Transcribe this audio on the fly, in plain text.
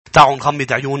تعالوا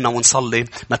نغمض عيوننا ونصلي.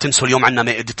 ما تنسوا اليوم عنا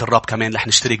مائدة الرب كمان رح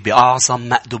نشترك بأعظم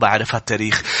مأدبة عرفها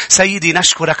التاريخ. سيدي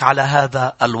نشكرك على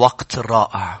هذا الوقت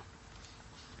الرائع.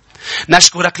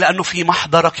 نشكرك لأنه في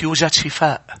محضرك يوجد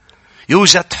شفاء،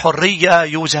 يوجد حرية،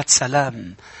 يوجد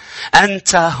سلام.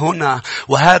 أنت هنا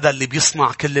وهذا اللي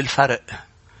بيصنع كل الفرق.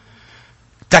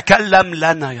 تكلم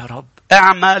لنا يا رب.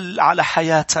 اعمل على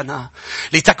حياتنا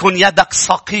لتكن يدك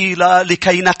ثقيلة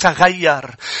لكي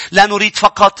نتغير. لا نريد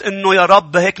فقط انه يا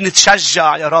رب هيك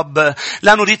نتشجع يا رب.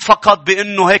 لا نريد فقط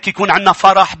بانه هيك يكون عنا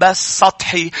فرح بس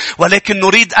سطحي، ولكن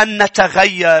نريد ان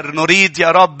نتغير. نريد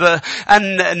يا رب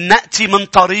ان نأتي من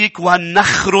طريق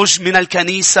ونخرج من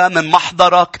الكنيسة من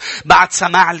محضرك بعد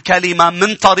سماع الكلمة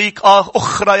من طريق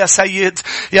اخرى يا سيد.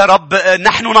 يا رب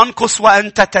نحن ننقص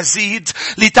وانت تزيد.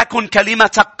 لتكن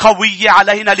كلمتك قوية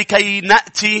علينا لكي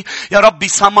نأتي يا رب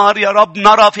ثمر. يا رب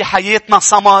نرى في حياتنا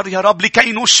ثمر يا رب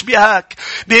لكي نشبهك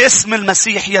باسم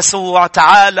المسيح يسوع.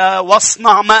 تعالى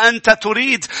واصنع ما أنت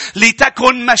تريد.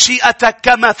 لتكن مشيئتك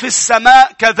كما في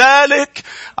السماء كذلك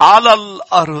على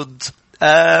الأرض.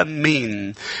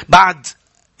 آمين. بعد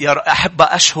أحب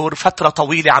أشهر فترة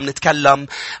طويلة عم نتكلم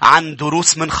عن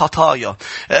دروس من خطايا،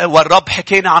 والرب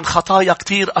حكينا عن خطايا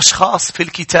كتير أشخاص في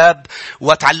الكتاب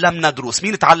وتعلمنا دروس.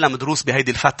 مين تعلم دروس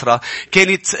بهيدي الفترة؟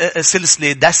 كانت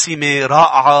سلسلة دسمة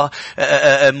رائعة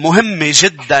مهمة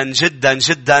جدا جدا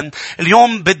جدا.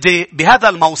 اليوم بدي بهذا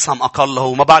الموسم أقله،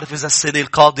 وما بعرف إذا السنة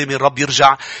القادمة الرب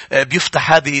يرجع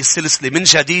بيفتح هذه السلسلة من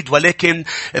جديد، ولكن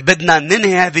بدنا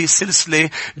ننهي هذه السلسلة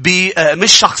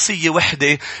مش شخصية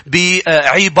وحدة،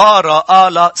 بعبارة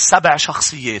قال 7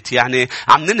 شخصيات. يعني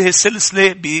عم ننهي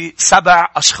السلسلة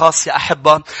ب7 أشخاص يا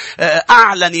أحبة.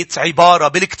 أعلنت عبارة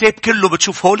بالكتاب كله،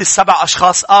 بتشوف هول 7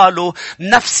 أشخاص قالوا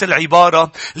نفس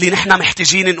العبارة اللي نحن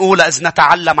محتاجين نقولها إذ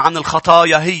نتعلم عن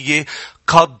الخطايا، هي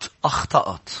قد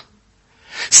أخطأت.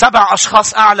 7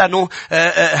 أشخاص أعلنوا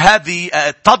هذه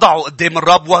تضعوا قدام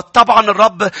الرب. وطبعا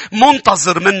الرب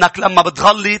منتظر منك لما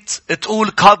بتغلط تقول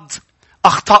قد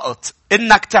أخطأت،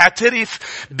 إنك تعترف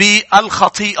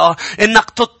بالخطيئة، إنك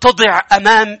تتضع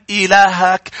أمام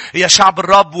إلهك يا شعب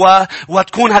الرب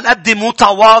وتكون هالقد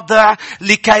متواضع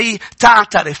لكي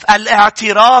تعترف.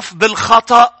 الاعتراف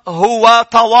بالخطأ هو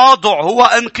تواضع، هو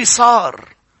انكسار.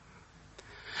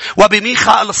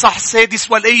 وبميخا الإصحاح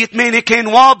 6 والآية 8 كان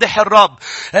واضح الرب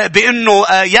بأنه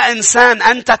يا إنسان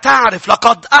أنت تعرف،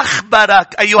 لقد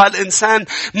أخبرك أيها الإنسان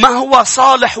ما هو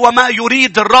صالح وما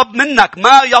يريد الرب منك.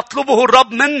 ما يطلبه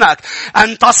الرب منك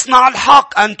أن تصنع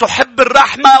الحق، أن تحب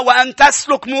الرحمة، وأن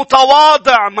تسلك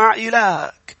متواضع مع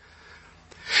إلهك.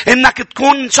 إنك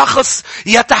تكون شخص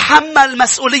يتحمل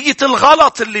مسؤولية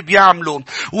الغلط اللي بيعمله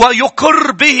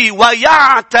ويقر به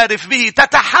ويعترف به.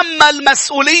 تتحمل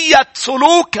مسؤولية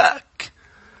سلوكك.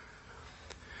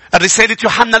 الرسالة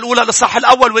يوحنا الأولى الإصحاح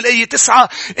 1 والآية 9: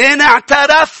 إن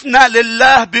اعترفنا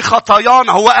لله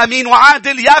بخطايانا هو أمين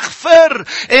وعادل يغفر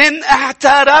إن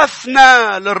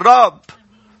اعترفنا للرب.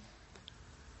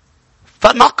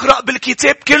 فنقرأ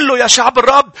بالكتاب كله يا شعب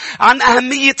الرب عن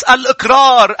أهمية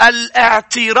الإقرار،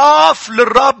 الاعتراف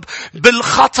للرب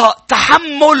بالخطأ،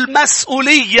 تحمل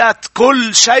مسؤولية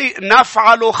كل شيء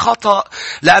نفعله خطأ،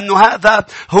 لأنه هذا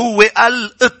هو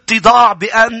الاتضاع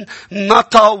بأن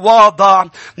نتواضع.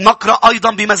 نقرأ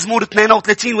أيضا بمزمور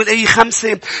 32 والآية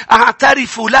 5: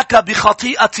 أعترف لك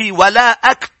بخطيئتي ولا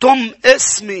أكتم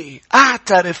اسمي.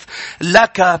 أعترف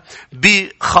لك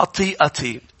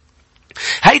بخطيئتي.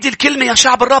 هيدي الكلمة يا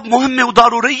شعب الرب مهمة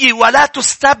وضرورية ولا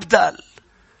تستبدل.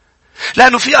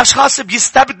 لأنه في أشخاص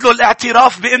بيستبدلوا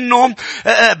الاعتراف بأنه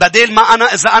بدل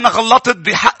ما إذا أنا غلطت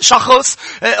بحق شخص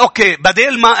أوكي،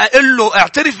 بدل ما أقول له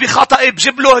اعترف بخطئي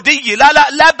بجيب له هدية.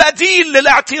 لا بديل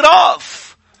للاعتراف.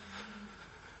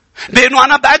 بأنه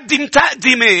أنا بقدم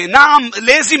تقدمة. نعم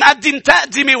لازم أقدم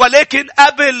تقدمة، ولكن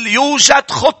قبل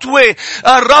يوجد خطوة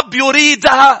الرب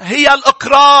يريدها، هي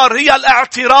الإقرار، هي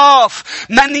الاعتراف.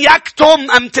 من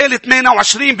يكتم، أمثال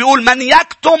 28 بيقول من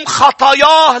يكتم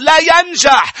خطاياه لا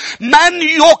ينجح. من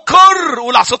يقر،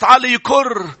 ولا صوت عالي،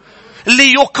 يقر.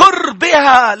 اللي يقر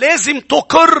بها لازم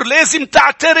تقر، لازم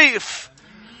تعترف.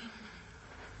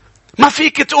 ما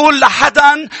فيك تقول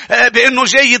لحدا بأنه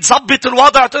جاي يتزبط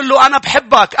الوضع تقول له أنا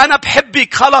بحبك، أنا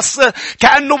بحبك، خلص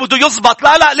كأنه بده يزبط.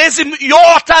 لا لازم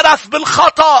يعترف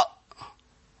بالخطأ.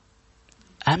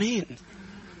 أمين.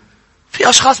 في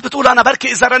أشخاص بتقول أنا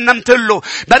بركي إذا رنمت له،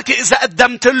 بركي إذا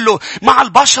قدمت له. مع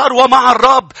البشر ومع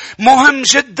الرب مهم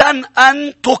جدا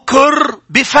أن تقر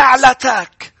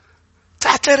بفعلتك،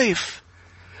 تعترف.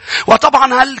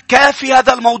 وطبعا هل كافي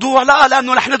هذا الموضوع؟ لا،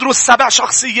 لأنه رح ندرس 7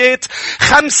 شخصيات،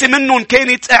 5 منهم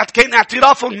كان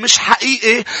اعترافهم مش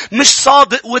حقيقي مش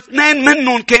صادق، و2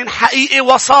 منهم كان حقيقي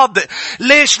وصادق.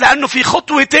 ليش؟ لأنه في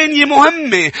خطوة تانية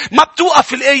مهمة ما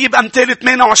بتوقف الآية بأمثال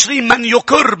 28: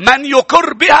 من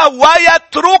يقر بها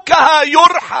ويتركها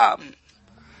يرحم.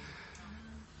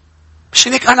 مش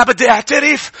هيك أنا بدي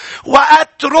أعترف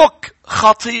وأترك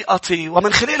خطيئتي.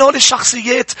 ومن خلال هول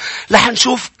الشخصيات رح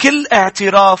نشوف كل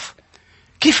اعتراف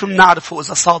كيف منعرفه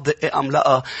إذا صادق أم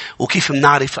لا، وكيف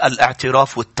منعرف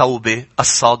الاعتراف والتوبة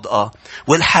الصادقة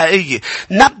والحقيقية.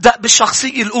 نبدأ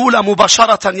بالشخصية الأولى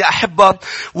مباشرة يا أحبة،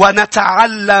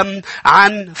 ونتعلم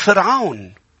عن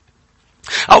فرعون.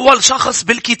 أول شخص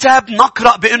بالكتاب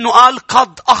نقرأ بأنه قال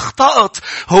قد أخطأت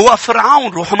هو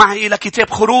فرعون. روحوا معي إلى كتاب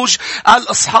خروج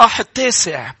الإصحاح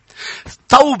 9.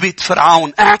 توبة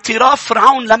فرعون، اعتراف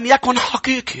فرعون لم يكن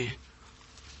حقيقي.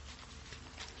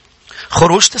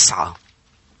 خروج 9.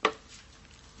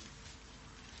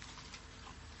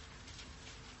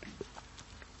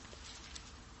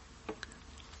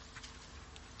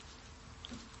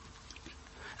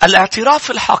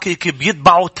 الاعتراف الحقيقي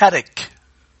بيتبعه ترك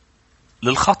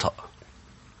للخطأ.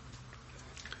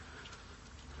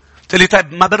 قلت لي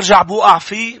طيب ما برجع بوقع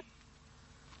فيه؟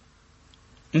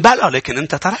 بلا، لكن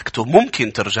انت تركته.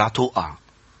 ممكن ترجع توقع.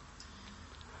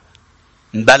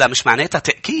 بلا مش معناتها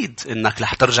تأكيد انك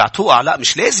رح ترجع توقع. لا،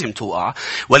 مش لازم توقع،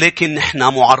 ولكن نحن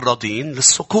معرضين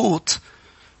للسقوط،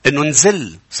 انه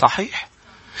نزل. صحيح.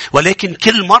 ولكن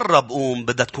كل مرة بقوم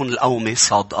بدها تكون القومة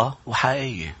صادقة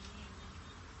وحقيقية،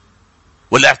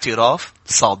 والاعتراف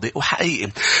صادق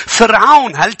وحقيقي.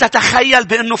 فرعون، هل تتخيل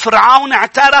بأنه فرعون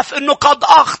اعترف أنه قد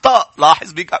أخطأ؟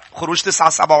 لاحظ بك خروج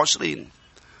 9:27.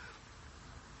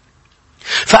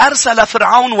 فأرسل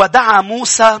فرعون ودعا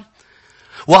موسى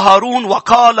وهارون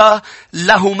وقال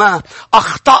لهما: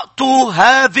 أخطأت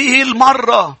هذه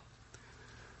المرة.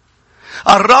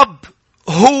 الرب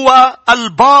هو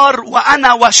البار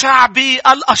وأنا وشعبي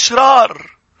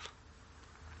الأشرار.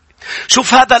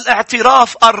 شوف هذا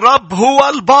الاعتراف، الرب هو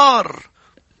البار،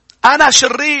 أنا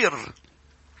شرير.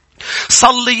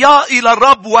 صليا إلى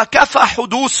الرب وكفى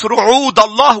حدوث رعود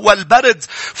الله والبرد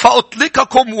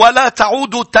فأطلقكم ولا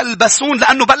تعودوا تلبسون.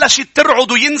 لأنه بلشت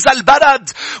ترعد وينزل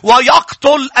برد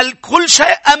ويقتل كل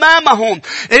شيء أمامهم.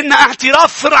 إن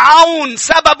اعتراف فرعون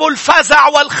سبب الفزع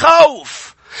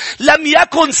والخوف. لم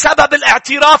يكن سبب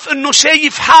الاعتراف انه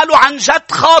شايف حاله عن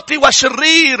جد خاطئ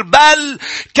وشرير، بل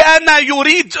كان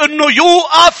يريد انه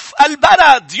يوقف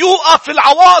البرد، يوقف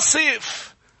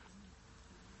العواصف.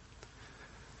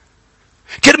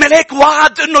 كرمال هيك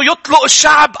وعد انه يطلق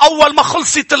الشعب. اول ما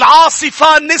خلصت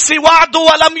العاصفة نسي وعده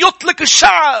ولم يطلق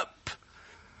الشعب.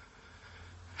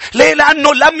 ليه؟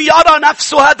 لأنه لم يرى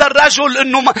نفسه هذا الرجل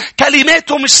أنه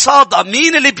كلماته مش صادقة.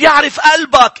 مين اللي بيعرف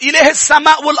قلبك؟ إله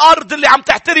السماء والأرض اللي عم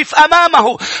تعترف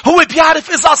أمامه. هو بيعرف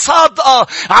إذا صادقة.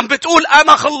 عم بتقول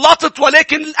أنا غلطت،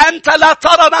 ولكن أنت لا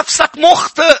ترى نفسك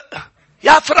مخطئ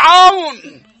يا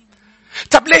فرعون.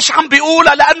 طب ليش عم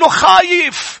بيقولها؟ لأنه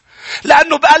خايف،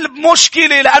 لأنه بقلب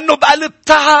مشكلة، لأنه بقلب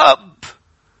تعب.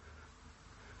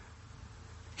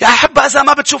 يا أحبة، إذا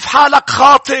ما بتشوف حالك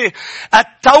خاطئ،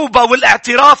 التوبة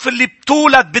والاعتراف اللي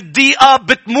بتولد بالضيقة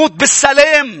بتموت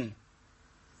بالسلام.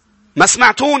 ما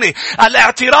سمعتوني؟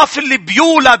 الاعتراف اللي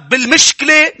بيولد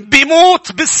بالمشكلة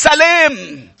بيموت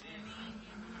بالسلام.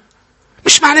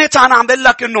 مش معناتها أنا عم بقول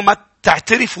لك إنه ما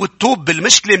تعترف وتتوب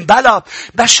بالمشكلة. بلا،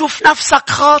 بشوف نفسك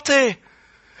خاطئ.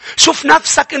 شوف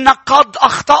نفسك انك قد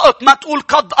اخطأت. ما تقول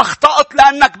قد اخطأت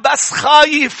لانك بس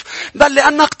خايف، بل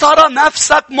لانك ترى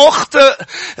نفسك مخطئ.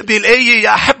 بالآية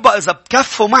يا أحبة، اذا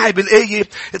بتكفوا معي بالآية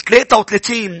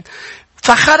 33: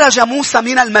 فخرج موسى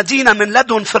من المدينة من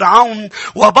لدن فرعون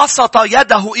وبسط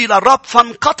يده إلى الرب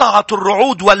فانقطعت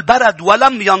الرعود والبرد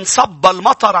ولم ينصب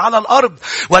المطر على الأرض.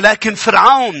 ولكن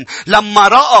فرعون لما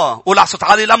رأى، قول على صوت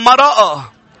عالي، لما رأى،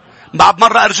 بعد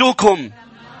مرة أرجوكم،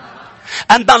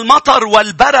 أن المطر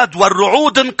والبرد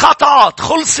والرعود انقطعت،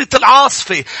 خلصت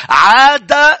العاصفة،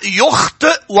 عاد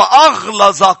يخطئ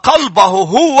وأغلظ قلبه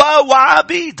هو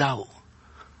وعبيده.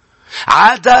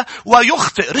 عاد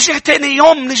ويخطئ، رجع تاني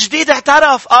يوم من جديد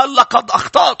اعترف، قال لقد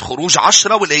أخطأت. خروج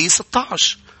 10 والآية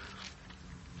 16.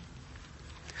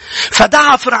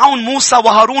 فدعا فرعون موسى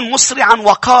وهارون مسرعا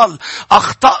وقال: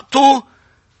 أخطأت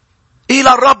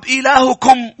إلى الرب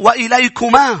إلهكم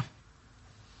وإليكما.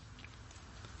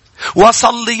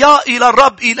 وصليا إلى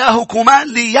الرب إلهكما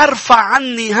ليرفع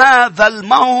عني هذا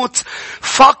الموت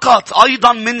فقط.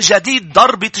 أيضا من جديد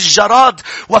ضربة الجراد،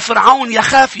 وفرعون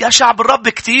يخاف. يا شعب الرب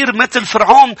كتير مثل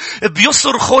فرعون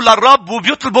بيصرخوا للرب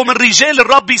وبيطلبوا من رجال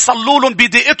الرب يصلوا لهم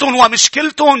بضيقتهم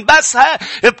ومشكلتهم، بس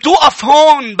بتوقف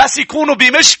هون بس يكونوا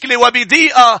بمشكلة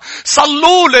وبضيقة.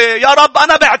 صلوا لي يا رب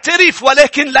أنا بعترف،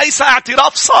 ولكن ليس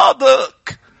اعتراف صادق.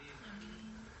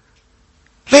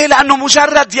 ليه؟ لأنه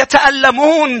مجرد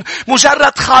يتألمون،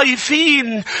 مجرد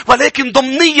خايفين، ولكن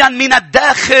ضمنيا من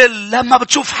الداخل لما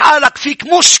بتشوف حالك فيك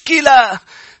مشكلة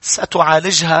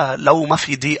ستعالجها. لو ما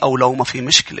في ضيقة أو لو ما في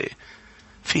مشكلة،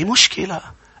 في مشكلة.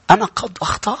 أنا قد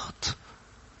أخطأت،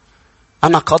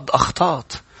 أنا قد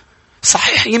أخطأت.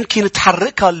 صحيح يمكن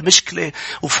تحركها المشكلة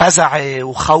وفزعي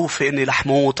وخوفي إني رح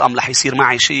موت أم رح يصير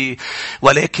معي شيء،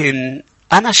 ولكن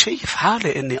أنا شايف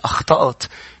حالي إني أخطأت،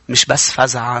 مش بس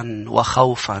فزعا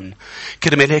وخوفا.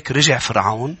 كرمال هيك رجع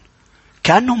فرعون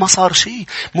كأنه ما صار شيء.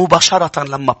 مباشرة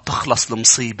لما بتخلص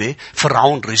المصيبة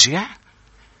فرعون رجع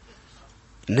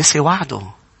نسي وعده.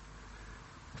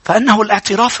 فإنه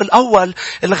الاعتراف الأول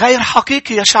الغير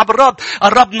حقيقي. يا شعب الرب،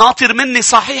 الرب ناطر مني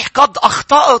صحيح قد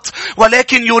أخطأت،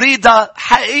 ولكن يريد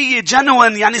حقيقية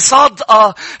جنون، يعني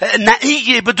صادقة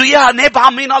نقية، بده إياها نابعة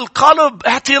من القلب.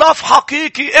 اعتراف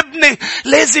حقيقي. ابني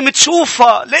لازم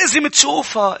تشوفها، لازم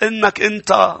تشوفها إنك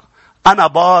أنا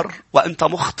بار وأنت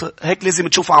مخطئ. هيك لازم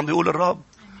تشوفها عم بيقول الرب.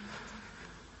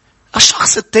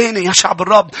 الشخص الثاني يا شعب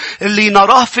الرب اللي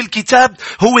نراه في الكتاب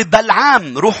هو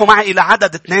بلعام. روحوا معي إلى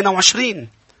عدد 22.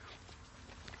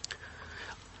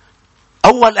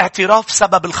 أول اعتراف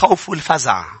سبب الخوف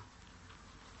والفزع.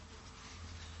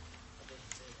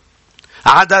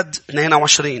 عدد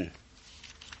 22.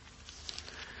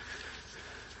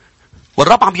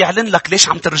 والرب عم يعلن لك ليش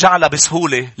عم ترجع لها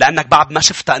بسهولة، لأنك بعد ما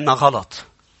شفتها إنها غلط.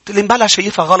 اللي مبلا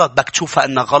شايفها غلط بدك تشوفها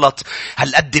إنها غلط.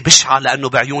 هالقد بشعة، لأنه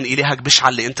بعيون إلهك بشعة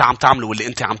اللي أنت عم تعمله واللي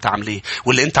أنت عم تعمليه،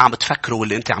 واللي أنت عم تفكره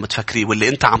واللي أنت عم تفكريه، واللي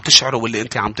أنت عم تشعره واللي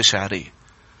أنت عم تشعريه.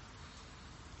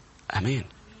 أمين.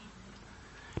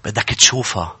 بدك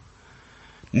تشوفها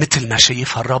مثل ما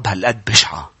شايفها الرب هالقد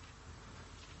بشعة.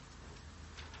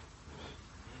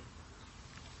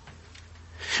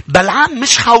 بلعام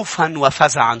مش خوفا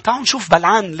وفزعا. تعالوا نشوف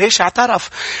بلعام ليش اعترف.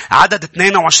 عدد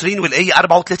 22 والآية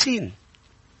 34.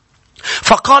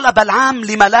 فقال بلعام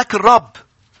لملاك الرب: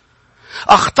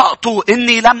 أخطأت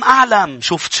إني لم أعلم.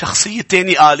 شوفت شخصية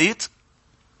تاني قالت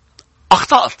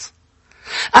أخطأت.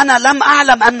 أنا لم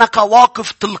أعلم أنك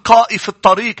واقف تلقائي في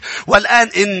الطريق، والآن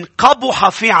إن قبح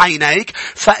في عينيك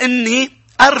فإني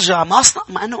أرجع. ما أصلا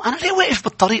ما أنه أنا ليه واقف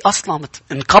بالطريق أصلا؟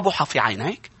 إن قبح في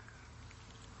عينيك.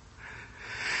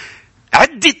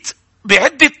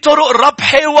 بعدة طرق الرب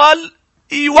حاول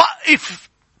يوقف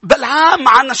بلعام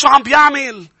عن شو عم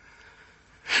بيعمل.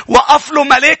 وقف له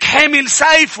ملاك حامل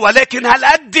سيف، ولكن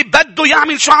هالقد بده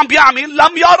يعمل شو عم بيعمل.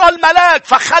 لم يرى الملاك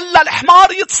فخلى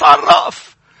الحمار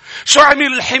يتصرف. شو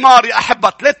عمل الحمار يا أحبة؟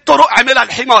 3 طرق عملها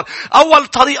الحمار. أول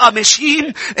طريقة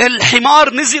ماشيين،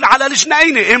 الحمار نزل على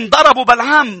الجنينة، ضربوا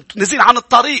بلعام نزل عن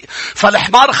الطريق.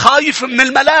 فالحمار خايف من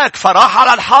الملاك فراح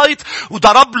على الحيط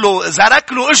وضرب له،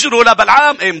 زرك له اجره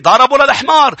لبلعام، ضربوا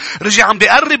للحمار. رجع عم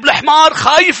بيقرب الحمار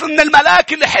خايف من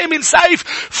الملاك اللي حامل سيف،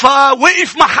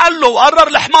 فوقف محله وقرر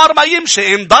الحمار ما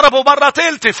يمشي، ضربوا مرة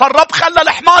 3. فالرب خلى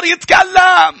الحمار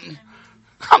يتكلم.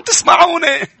 عم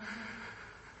تسمعوني؟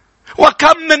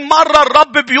 وكم من مرة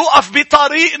الرب بيوقف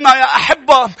بطريقنا يا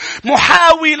أحبة،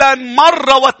 محاولا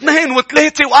مرة و2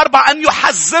 و3 و4 أن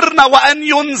يحذرنا وأن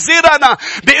ينذرنا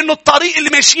بأنه الطريق اللي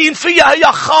ماشيين فيها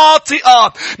هي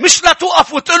خاطئة. مش لا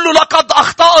توقف وتقول له لقد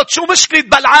أخطأت. شو مشكلة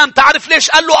بلعام؟ تعرف ليش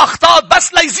قال له أخطأت؟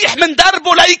 بس ليزيح من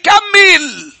دربه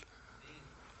ليكمل.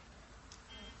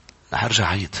 هرجع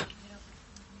عيد.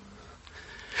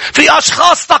 في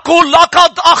أشخاص تقول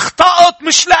لقد أخطأت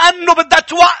مش لأنه بدها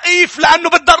توقف، لأنه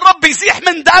بدها الرب يزيح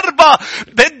من دربها،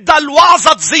 بدها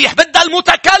الوعظة تزيح، بدها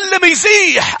المتكلم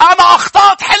يزيح. أنا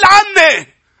أخطأت، حل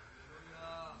عني.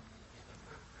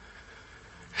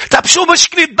 طب شو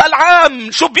مشكلة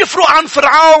بلعام؟ شو بيفرق عن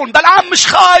فرعون؟ بلعام مش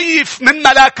خايف من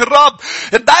ملاك الرب،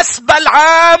 بس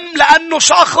بلعام لأنه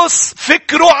شخص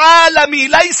فكره عالمي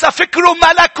ليس فكره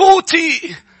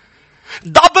ملكوتي.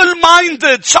 double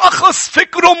minded، شخص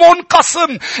فكره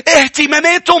منقسم،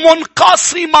 اهتماماته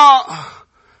منقسمة،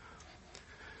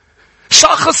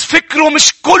 شخص فكره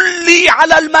مش كلي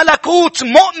على الملكوت،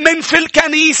 مؤمن في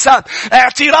الكنيسة.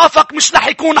 اعترافك مش رح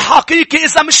يكون حقيقي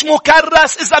إذا مش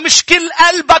مكرس، إذا مش كل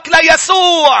قلبك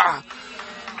ليسوع.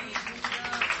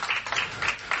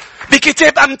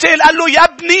 بكتاب أمثال قال له: يا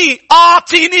ابني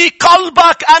أعطيني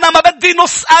قلبك، أنا ما بدي بدي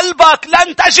نص قلبك.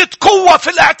 لن تجد قوة في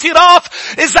الاعتراف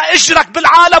إذا إجرك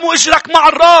بالعالم وإجرك مع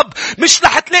الرب. مش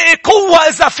رح تلاقي قوة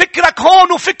إذا فكرك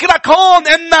هون وفكرك هون.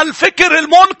 إن الفكر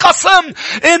المنقسم،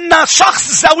 إن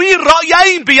شخص ذوي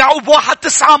الرأيين بيعقوب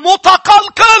 1:9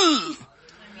 متقلقل.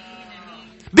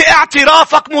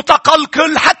 باعترافك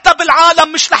متقلقل. حتى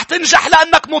بالعالم مش رح تنجح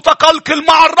لأنك متقلقل.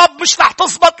 مع الرب مش رح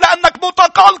تزبط لأنك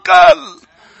متقلقل.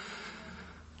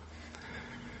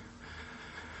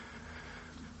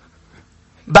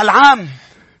 بلعام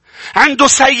عنده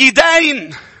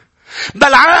سيدين.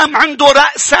 بلعام عنده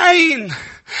رأسين.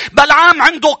 بلعام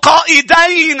عنده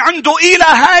قائدين. عنده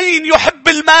إلهين. يحب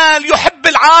المال، يحب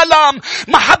العالم.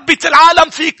 محبة العالم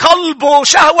في قلبه.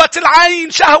 شهوة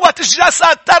العين، شهوة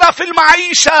الجسد، ترف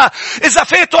المعيشة. إذا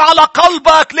فاتوا على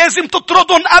قلبك لازم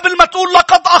تطردهم قبل ما تقول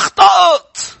لقد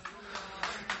أخطأت.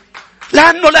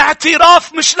 لأنه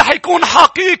الاعتراف مش رح يكون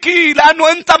حقيقي.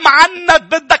 لأنه أنت معند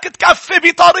بدك تكفي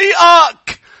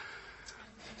بطريقك.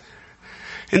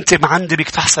 أنت معند بك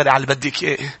تحصل على اللي بدك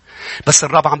إيه. بس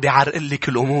الرب عم بيعرقل لك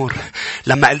الأمور.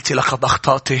 لما قلتي لقد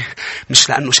أخطأت مش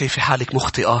لأنه شايفة حالك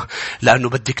مخطئة. لأنه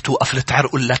بدك توقف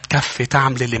لتعرقل لتكفي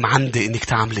تعملي اللي معندة إنك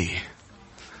تعمليه.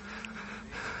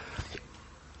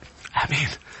 آمين.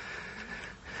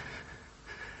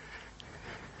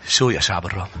 شو يا شعب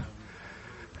الرب؟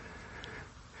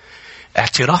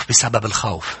 اعتراف بسبب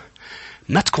الخوف.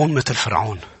 ما تكون مثل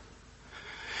فرعون.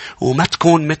 وما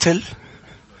تكون مثل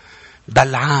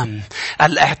بلعام.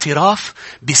 الاعتراف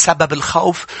بسبب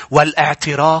الخوف.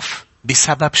 والاعتراف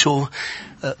بسبب شو؟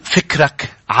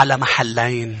 فكرك على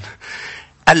محلين.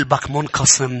 قلبك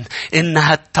منقسم.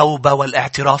 إنها التوبة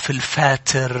والاعتراف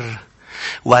الفاتر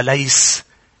وليس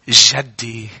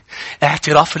جدي.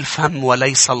 اعتراف الفم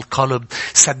وليس القلب.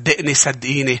 صدقني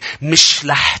صدقيني مش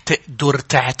رح تقدر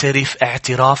تعترف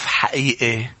اعتراف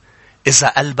حقيقي إذا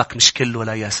قلبك مش كله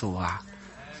ليسوع.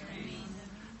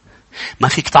 ما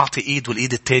فيك تعطي ايد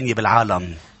والايد التانية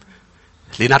بالعالم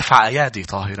لنرفع ايادي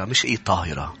طاهرة مش ايد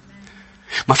طاهرة.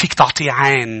 ما فيك تعطي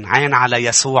عين على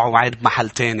يسوع وعين بمحل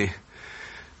تاني.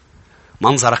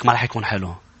 منظرك ما رح يكون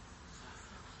حلو.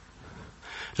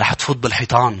 رح تفوت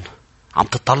بالحيطان عم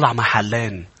تطلع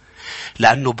محلين.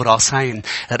 لأنه براسين.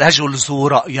 رجل ذو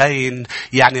رأيين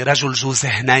يعني رجل ذو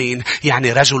ذهنين.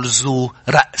 يعني رجل ذو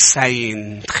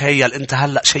رأسين. تخيل أنت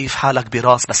هلأ شايف حالك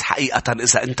براس. بس حقيقة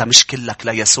إذا أنت مش كلك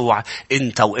ليسوع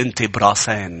أنت وأنت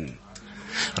براسين.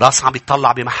 راس عم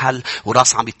بيطلع بمحل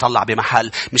وراس عم بيطلع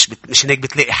بمحل. مش هيك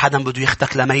بتلاقي حدا بده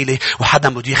ياخدك لميلة وحدا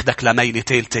بده ياخدك لميلة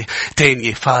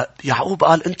تانية. فيعقوب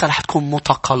قال أنت رح تكون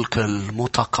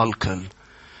متقلقل.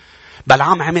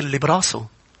 بلعام عمل اللي براسه.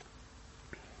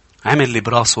 عمل اللي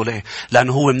براسه. ليه؟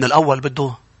 لأنه هو من الأول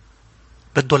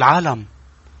بده العالم.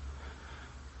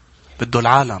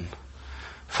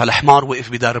 فالحمار وقف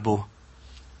بدربه.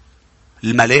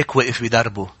 الملاك وقف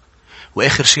بدربه.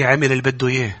 وآخر شيء عمل اللي بده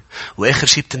إياه. وآخر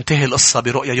شيء بتنتهي القصة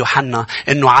برؤيا يوحنا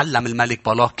إنه علم الملك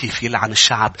بلاق كيف يلعن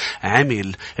الشعب.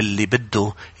 عمل اللي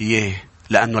بده إياه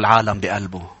لأنه العالم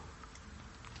بقلبه.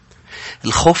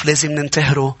 الخوف لازم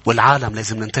ننتهره والعالم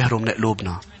لازم ننتهره من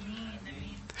قلوبنا.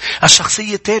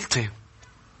 الشخصية الثالثة.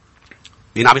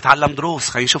 مين عم يتعلم دروس؟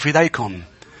 خلينا نشوف ايديكم.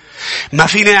 ما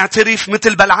فيني اعترف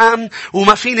مثل بلعام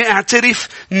وما فيني اعترف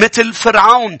مثل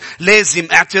فرعون. لازم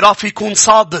اعترافي يكون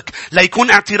صادق.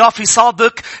 ليكون اعترافي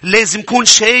صادق لازم يكون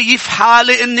شايف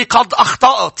حالي اني قد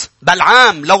اخطأت.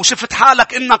 بلعام لو شفت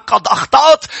حالك انك قد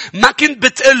اخطأت ما كنت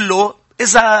بتقله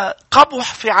اذا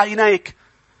قبح في عينيك.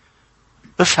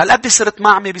 هل قد صرت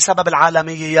معمي بسبب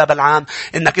العالمية يا بلعام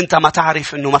إنك أنت ما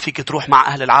تعرف إنه ما فيك تروح مع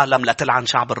أهل العالم لا تلعن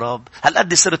شعب الرب؟ هل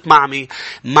قد صرت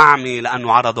معمي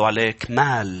لأنه عرضوا عليك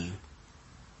مال؟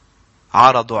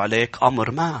 عرضوا عليك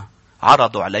أمر ما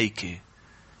عرضوا عليك.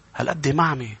 هل قد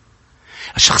معمي؟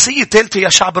 الشخصية الثالثة يا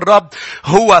شعب الرب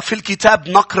هو في الكتاب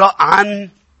نقرأ عن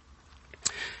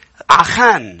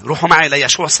عخان. روحوا معي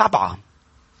ليشوع 7.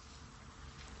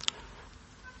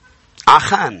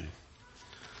 عخان.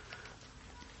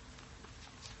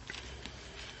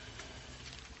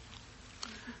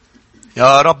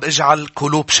 يا رب اجعل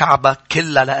قلوب شعبك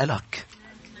كلها لإلك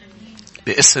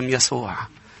باسم يسوع.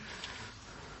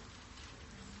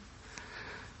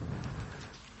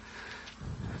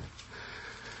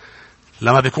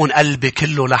 لما بيكون قلبي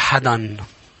كله لحدا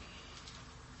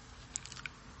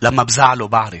لما بزعله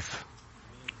بعرف.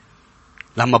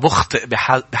 لما بخطئ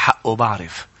بحقه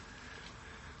بعرف.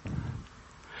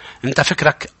 انت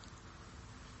فكرك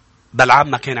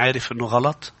بلعام ما كان عارف انه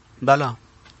غلط؟ بلا.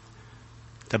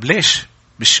 طب ليش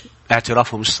مش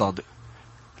اعترافه مش صادق؟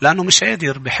 لأنه مش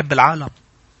قادر بيحب العالم.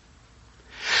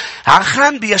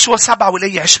 عخان بيشوع 7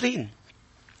 والآية 20.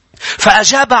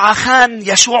 فأجاب عخان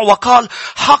يشوع وقال: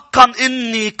 حقا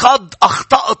إني قد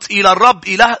أخطأت إلى الرب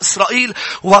إله إسرائيل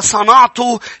وصنعت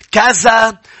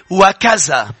كذا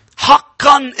وكذا.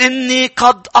 حقا إني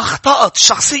قد أخطأت.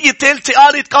 شخصية ثالثة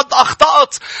قالت قد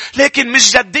أخطأت، لكن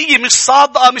مش جدية، مش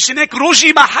صادقة، مش هناك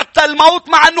رجم حتى الموت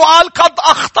مع أنه قال قد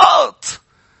أخطأت.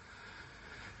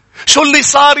 شو اللي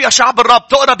صار يا شعب الرب؟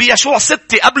 تقرأ بيشوع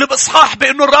 6 قبل بإصحاح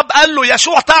بأنه الرب قال له: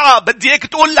 يشوع تعب، بدي اياك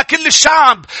تقول لكل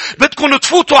الشعب بدكم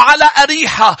تفوتوا على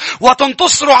أريحة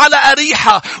وتنتصروا على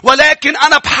أريحة، ولكن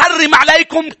أنا بحرم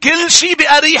عليكم كل شيء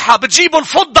بأريحة. بتجيبوا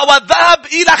الفضة والذهب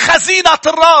إلى خزينة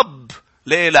الرب.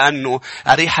 ليه؟ لأنه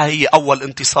أريحة هي أول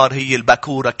انتصار، هي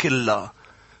البكورة كلها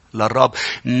للرب.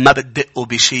 ما بتدقوا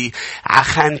بشيء.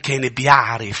 عخان كان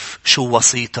بيعرف شو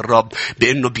وصية الرب،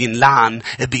 بأنه بينلعن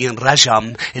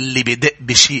بينرجم اللي بدق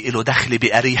بشيء له دخل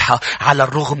بأريحة. على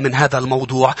الرغم من هذا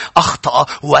الموضوع أخطأ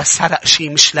وسرق شيء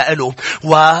مش لأله،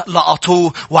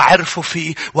 ولقطوه وعرفوا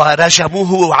فيه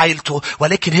ورجموه وعائلته.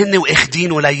 ولكن هن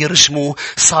وإخدينه ليرجموا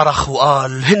صرخ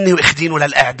وقال، هن وإخدينه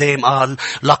للإعدام قال: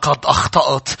 لقد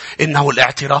أخطأت. إنه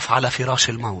الاعتراف على فراش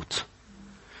الموت.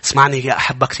 اسمعني يا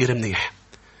أحبة كثير منيح.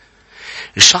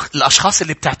 الأشخاص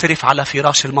اللي بتعترف على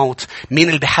فراش الموت، مين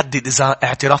اللي بيحدد إذا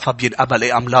اعترافها بينقبل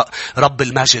إيه أم لا؟ رب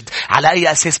المجد. على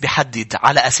أي أساس بيحدد؟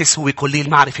 على أساس هو كلي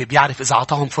المعرفة، بيعرف إذا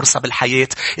عطاهم فرصة بالحياة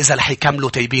إذا رح يكملوا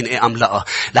تايبين إيه أم لا.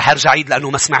 رح أرجع عيد لأنه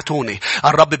ما سمعتوني.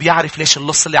 الرب بيعرف ليش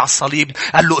اللص اللي على الصليب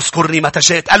قال له: اذكرني متى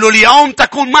جئت. قال له: اليوم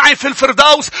تكون معي في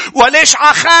الفردوس. وليش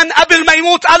عخان قبل ما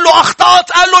يموت قال له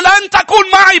أخطأت؟ قال له: لن تكون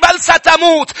معي بل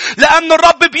ستموت. لأن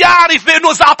الرب بيعرف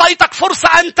بأنه إذا أعطيتك فرصة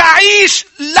أن تعيش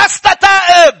لست تائب.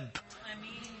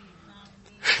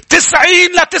 90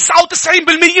 ل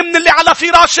 99% من اللي على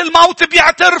فراش الموت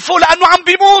بيعترفوا لأنه عم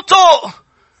بيموتوا.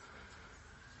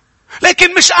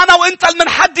 لكن مش أنا وإنت اللي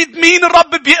منحدد مين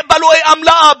الرب بيقبله إيه أم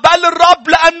لا، بل الرب،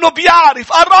 لأنه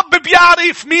بيعرف. الرب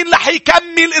بيعرف مين رح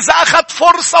يكمل إذا أخذ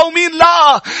فرصة ومين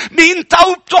لا. مين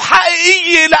توبته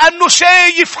حقيقية لأنه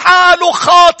شايف حاله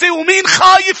خاطئ، ومين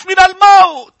خايف من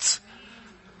الموت.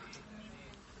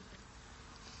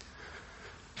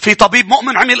 في طبيب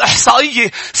مؤمن عمل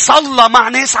إحصائية، صلى مع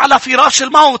ناس على فراش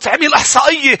الموت، عمل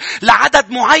إحصائية لعدد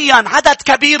معين، عدد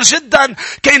كبير جدا،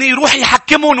 كان يروح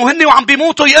يحكمهم وهن وعم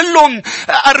بيموتوا يقول لهم: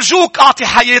 أرجوك أعطي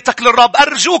حياتك للرب،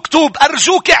 أرجوك توب،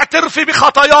 أرجوك اعترفي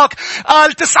بخطاياك.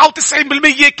 قال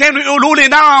 99% كانوا يقولوا لي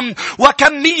نعم،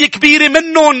 وكمية كبيرة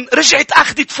منهم رجعت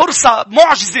أخذت فرصة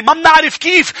معجزة ما بنعرف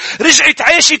كيف، رجعت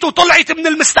عاشت وطلعت من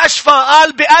المستشفى.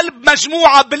 قال بقلب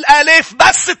مجموعة بالآلاف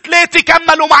بس 3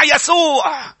 كملوا مع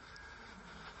يسوع.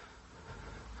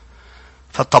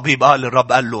 فالطبيب قال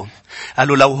للرب، قال له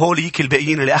لو هوليك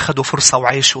الباقيين اللي أخذوا فرصة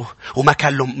وعيشوا وما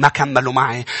كملوا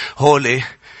معي، هولي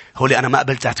أنا ما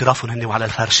قبلت اعترافهم هني وعلى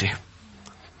الفرشة.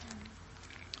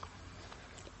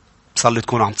 بصلي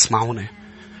تكونوا عم تسمعوني،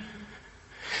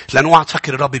 لأنه اوعى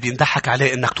تفكر الرب بيندحك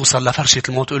عليه إنك توصل لفرشة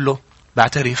الموت تقول له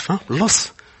بعترف.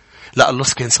 اللص، لا،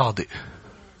 اللص كان صادق.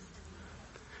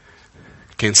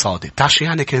 كان صادق. بتعرف شو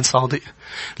يعني كان صادق؟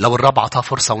 لو الرب عطاه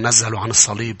فرصة ونزله عن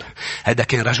الصليب، هذا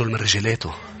كان رجل من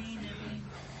رجالاته،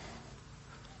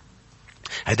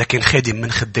 هذا كان خادم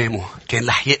من خدامه، كان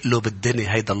رح يقلب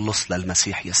الدنيا هيدا اللص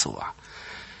للمسيح يسوع.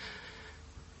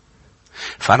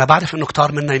 فأنا بعرف إنه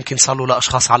كتار منا يمكن صلوا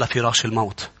لأشخاص على فراش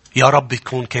الموت. يا رب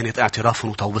يكون كانت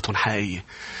اعترافهم وتوبتهم حقيقية،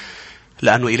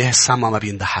 لأنه إله السماء ما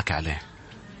بيندحك عليه،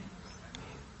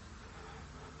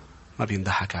 ما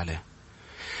بيندحك عليه.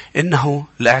 إنه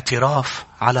الاعتراف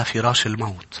على فراش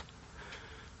الموت،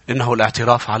 إنه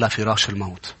الاعتراف على فراش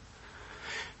الموت.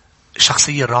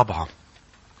 الشخصية الرابعة،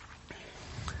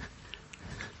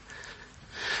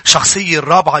 الشخصية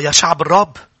الرابعة يا شعب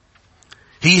الرب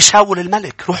هي شاول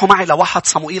الملك. روحوا معي لواحد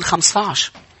صموئيل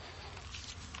 15.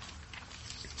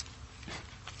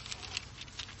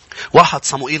 1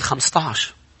 صموئيل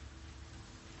 15.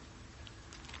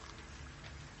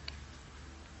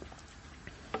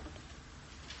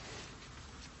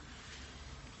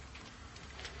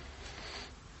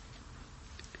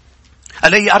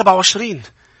 عليه 24.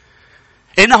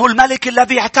 إنه الملك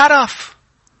الذي اعترف،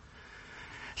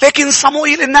 لكن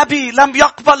صموئيل النبي لم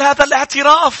يقبل هذا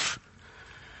الاعتراف.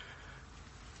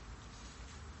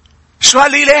 شو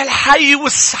هالإله الحي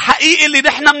والحقيقي اللي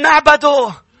نحن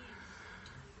بنعبده؟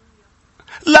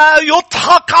 لا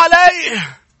يضحك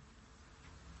عليه.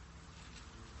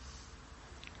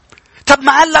 طب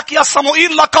ما قال لك يا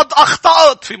صموئيل لقد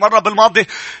أخطأت؟ في مرة بالماضي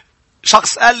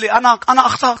شخص قال لي أنا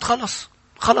أخطأت،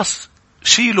 خلص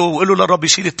شيله وقلوا للرب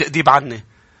يشيل التأديب عني.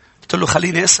 قلت له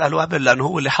خليني أسأله قبل، لأنه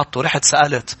هو اللي حطه. رحت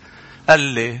سألت، قال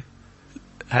لي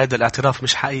هذا الاعتراف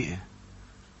مش حقيقي،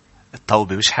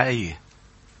 التوبة مش حقيقية.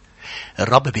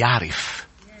 الرب بيعرف.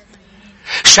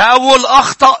 شاول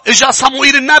أخطأ. إجا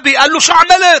صموئيل النبي قال له شو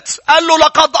عملت؟ قال له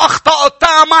لقد أخطأت،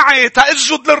 تعا معي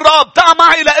تأسجد للرب، تعا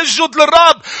معي لأسجد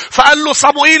للرب. فقال له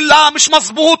صموئيل لا مش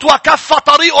مزبوط، وكف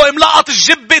طريقه، املقط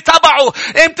الجبة تبعه،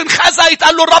 قمت انخزيت.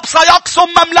 قال له الرب سيقسم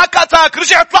مملكتك.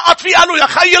 رجعت لقط فيه قال له يا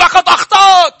خي لقد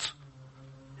أخطأت.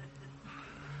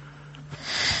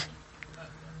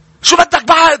 شو بدك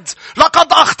بعد؟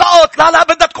 لقد أخطأت. لا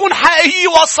بدك تكون حقيقي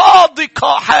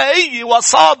وصادقة، حقيقي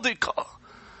وصادقة.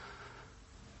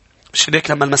 مش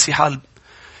هيك لما المسيح قال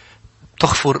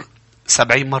تغفر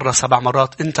 70 مرة 7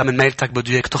 مرات، انت من ميلتك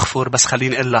بده اياك تغفر، بس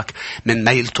خليني اقول لك من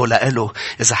ميلته لإله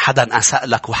اذا حدا اساء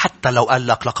لك وحتى لو قال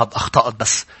لك لقد اخطأت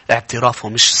بس اعترافه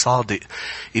مش صادق،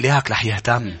 الهك رح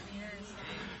يهتم.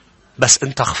 بس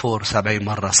انت اغفر 70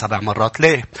 مرة 7 مرات.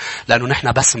 ليه؟ لانه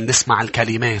نحن بس بنسمع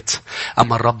الكلمات،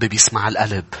 اما الرب بيسمع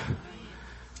القلب.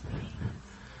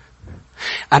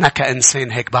 انا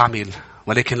كإنسان هيك بعمل،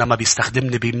 ولكن لما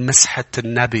بيستخدمني بمسحة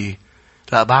النبي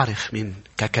لا بعرف مين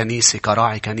ككنيسة،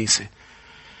 كراعي كنيسة.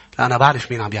 لا أنا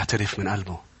بعرف مين عم يعترف من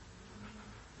قلبه،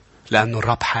 لأنه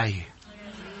الرب حي.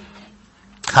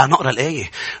 خلينا نقرأ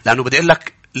الآية، لأنه بدي أقول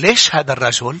لك ليش هذا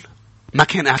الرجل ما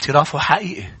كان اعترافه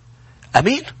حقيقي.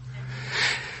 أمين.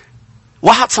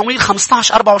 1 صموئيل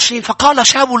 15:24 فقال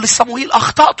شاول لصموئيل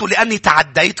أخطأت لأني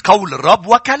تعديت قول الرب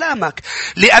وكلامك،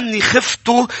 لأني خفت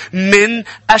من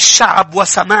الشعب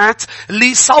وسمعت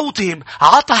لصوتهم.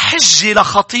 عطى حجة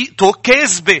لخطيئته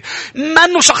كذبة.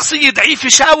 منه شخصية ضعيفة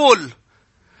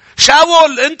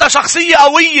شاول أنت شخصية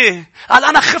قوية. قال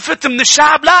أنا خفت من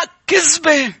الشعب. لا،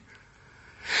 كذبة.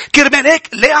 كرمال هيك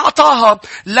ليه أعطاها؟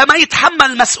 لما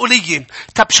يتحمل مسؤولية.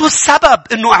 طب شو السبب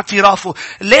إنه اعترافه؟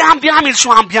 ليه عم بيعمل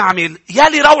شو عم بيعمل؟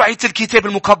 يالي روعة الكتاب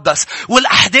المقدس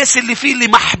والأحداث اللي فيه اللي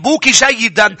محبوكة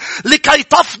جيدا لكي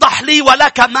تفضح لي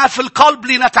ولك ما في القلب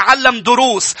لنتعلم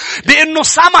دروس. بأنه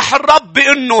سمح الرب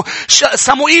بأنه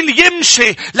صموئيل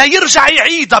يمشي ليرجع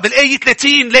يعيدها بالآية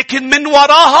 30، لكن من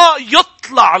وراها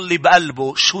يطلع اللي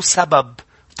بقلبه. شو سبب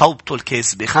توبته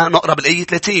الكذبة؟ خلينا نقرأ بالآية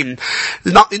 30.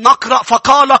 نقرأ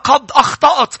فقال قد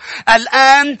أخطأت،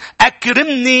 الآن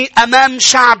أكرمني أمام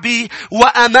شعبي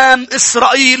وأمام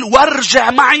إسرائيل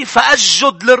وارجع معي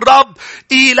فأسجد للرب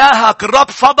إلهك.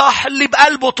 الرب فضح اللي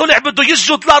بقلبه، طلع بده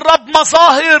يسجد للرب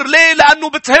مظاهر. ليه؟ لأنه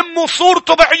بتهمه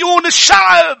صورته بعيون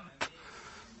الشعب.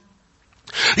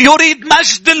 يريد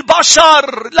مجد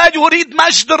البشر، لا يريد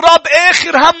مجد الرب.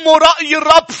 آخر همه رأي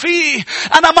الرب فيه.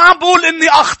 أنا ما عم بقول إني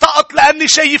أخطأت لأني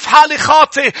شايف حالي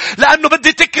خاطئ، لأنه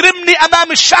بدي تكرمني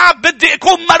أمام الشعب، بدي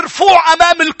أكون مرفوع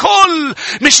أمام الكل.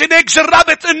 مش هيك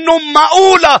جربت إنه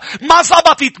معقولة ما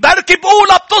زبطت، بركي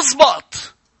بقولها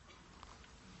بتزبط.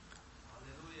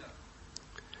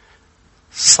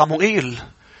 صموئيل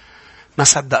ما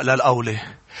صدق لا الأولى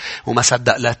وما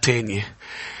صدق لا الثانية،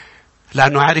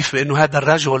 لأنه عارف بأنه هذا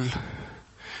الرجل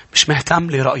مش مهتم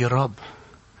لرأي الرب.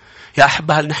 يا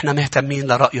أحبة، هل نحن مهتمين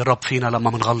لرأي الرب فينا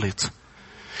لما منغلط؟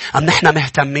 أم نحن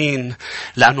مهتمين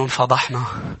لأنه انفضحنا،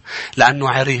 لأنه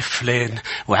عرف فلان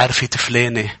وعرفت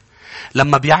فلانة؟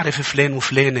 لما بيعرف فلان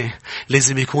وفلانة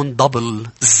لازم يكون دبل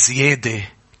زيادة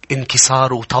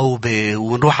انكسار وتوبة،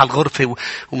 ونروح على الغرفة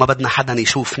وما بدنا حدا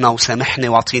يشوفنا، وسامحني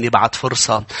واعطيني بعد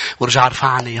فرصة، ورجع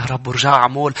ارفعني يا رب، ورجع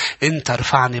عمول انت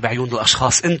ارفعني بعيون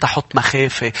الاشخاص، انت حط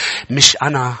مخافة، مش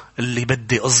انا اللي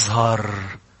بدي اظهر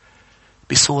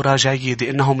بصورة جيدة.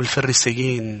 انهم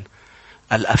الفريسيين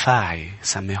الافاعي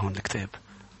سميهم الكتاب.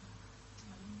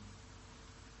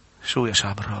 شو يا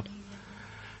شعب الرب؟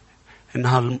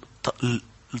 انها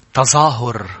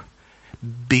التظاهر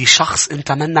بشخص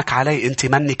انت منك عليه، انت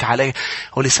منك عليه.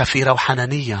 هولي سفيرة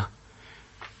وحنانية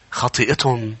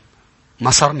خطيئتهم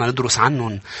ما صرنا ندرس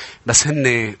عنهم، بس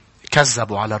هن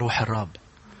كذبوا على روح الرب.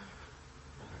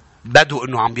 بدوا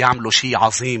انه عم بيعملوا شيء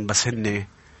عظيم، بس هن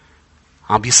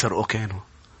عم بيسرقوا كانوا.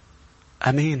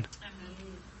 امين.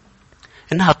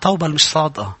 انها التوبة مش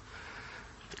صادقة.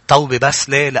 التوبة بس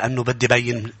ليه؟ لانه بدي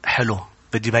بين حلو،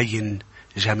 بدي بين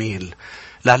جميل.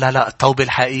 لا التوبة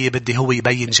الحقيقية بدي هو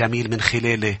يبين جميل من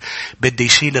خلاله. بدي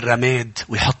يشيل الرماد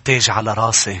ويحط تاج على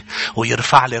راسي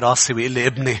ويرفع لي راسي ويقول لي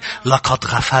ابني لقد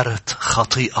غفرت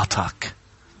خطيئتك.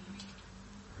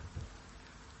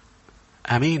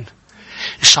 امين.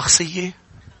 الشخصية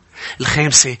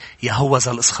الخامسة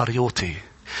يهوذا الإسخريوطي.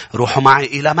 روحوا معي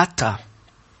إلى متى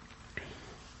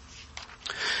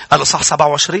الإصحاح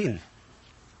 27.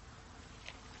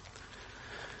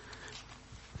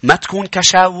 ما تكون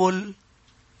كشاول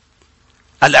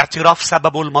الاعتراف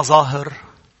سببه المظاهر.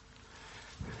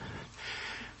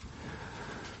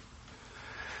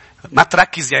 ما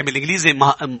تركز يعني بالإنجليزي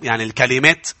يعني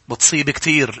الكلمات بتصيب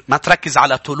كتير. ما تركز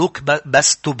على to look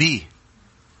بس to be.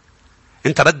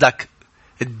 انت بدك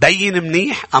تبين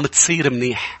منيح ام تصير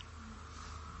منيح.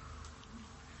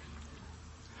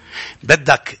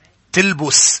 بدك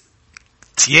تلبس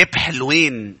تياب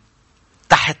حلوين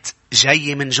تحت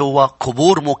جاي من جوا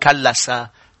قبور مكلسة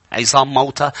عظام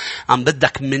موتى، عم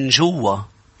بدك من جوا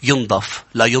ينضف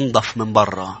لا ينضف من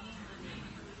برا.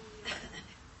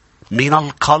 من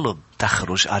القلب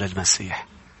تخرج قال المسيح.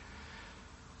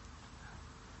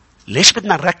 ليش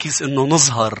بدنا نركز انه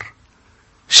نظهر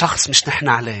شخص مش نحن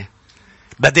عليه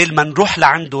بدل ما نروح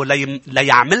لعنده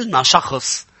ليعملنا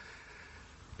شخص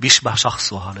بيشبه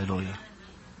شخصه؟ هاليلويا.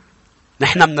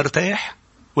 نحن بنرتاح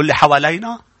واللي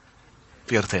حوالينا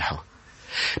بيرتاحوا.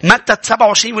 متى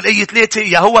 27 والآية 3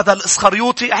 يهوذا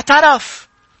الإسخريوطي اعترف.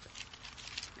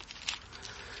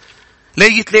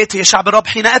 الآية 3 يا شعب الرب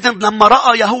حينئذ لما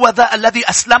رأى يهوذا الذي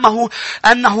أسلمه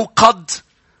أنه قد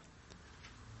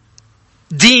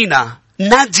دين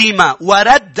ندم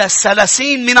ورد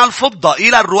 30 من الفضة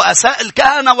إلى الرؤساء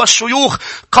الكهنة والشيوخ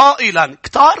قائلا.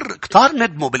 كتار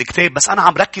ندموا بالكتاب، بس أنا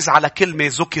عم ركز على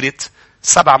كلمة ذكرت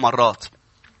 7 مرات.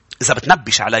 إذا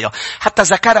بتنبش عليها. حتى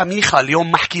ذكر ميخا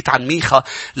اليوم، ما حكيت عن ميخا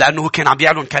لأنه كان عم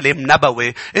بيعلن كلام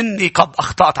نبوي. إني قد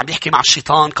أخطأت، عم بيحكي مع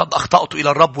الشيطان. قد أخطأت إلى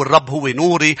الرب والرب هو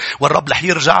نوري والرب رح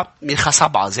يرجع. ميخا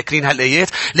 7 ذكرين هالآيات.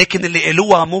 لكن اللي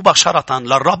قالوها مباشرة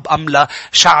للرب أم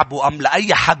لشعبه أم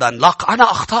لأي حدا،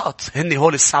 أنا أخطأت. هني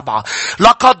هول 7.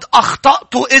 لقد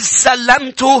أخطأت إذ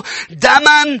سلمت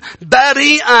دما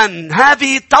بريئا.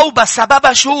 هذه التوبة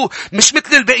سببها شو؟ مش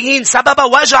مثل الباقيين، سببها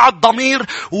وجع الضمير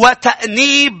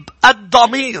وتأنيب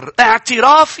الضمير.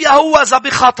 اعتراف يهوذا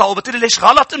بخطأ. وبتقولي ليش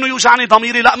غلط انه يوجعني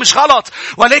ضميري؟ لا مش غلط،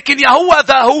 ولكن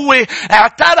يهوذا هو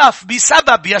اعترف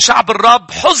بسبب يا شعب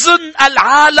الرب حزن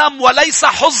العالم وليس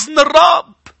حزن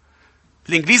الرب.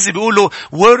 بالانجليزي بيقولوا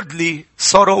worldly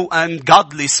sorrow and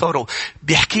godly sorrow.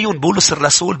 بيحكيهم بولس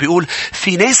الرسول بيقول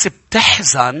في ناس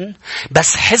بتحزن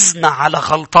بس حزنها على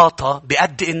غلطاتها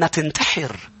بيؤدي انها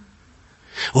تنتحر.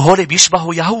 وهول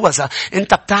بيشبهوا يهوذا.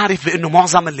 انت بتعرف بانه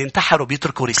معظم اللي انتحروا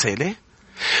بيتركوا رسالة،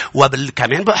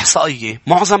 وكمان بإحصائية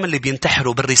معظم اللي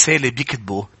بينتحروا بالرسالة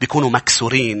بيكتبوا بيكونوا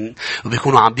مكسورين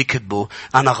وبيكونوا عم بيكتبوا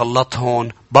أنا غلط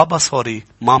هون، بابا سوري،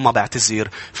 ماما بعتذر،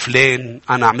 فلان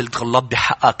أنا عملت غلط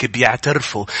بحقك،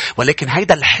 بيعترفوا. ولكن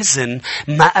هيدا الحزن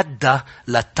ما أدى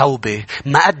للتوبة،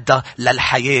 ما أدى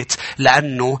للحياة،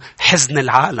 لأنه حزن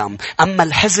العالم. أما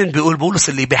الحزن بيقول بولس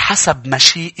اللي بحسب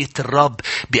مشيئة الرب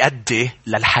بيؤدي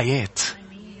للحياة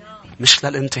مش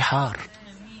للانتحار.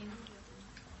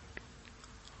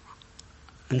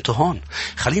 انتو هون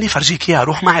خليني فرجيك اياها.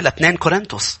 روح معي ل2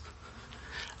 كورنثوس.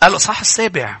 قال له صح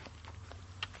 7.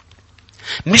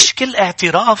 مش كل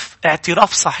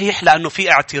اعتراف صحيح، لأنه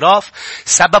في اعتراف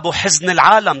سببه حزن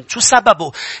العالم. شو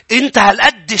سببه؟ انت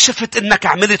هالقد شفت انك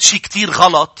عملت شي كتير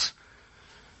غلط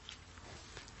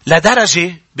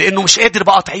لدرجة بانه مش قادر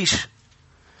بقى تعيش.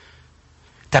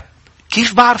 طب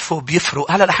كيف بعرفوا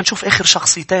بيفرق؟ هلا رح نشوف اخر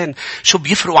شخصيتين شو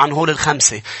بيفرقوا عن هول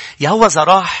 5. يهوذا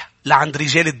راح لعند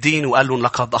رجال الدين وقال لهم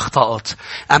لقد أخطأت.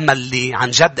 أما اللي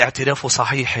عن جد اعترافه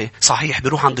صحيح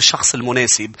بيروح عند الشخص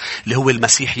المناسب اللي هو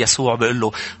المسيح يسوع بيقول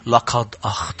له لقد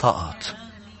أخطأت.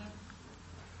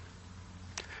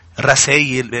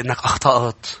 الرسائل بأنك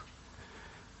أخطأت،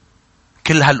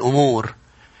 كل هالأمور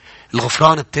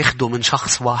الغفران بتاخده من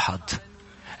شخص واحد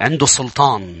عنده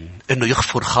سلطان إنه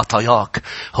يغفر خطاياك،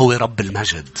 هو رب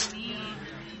المجد.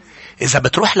 إذا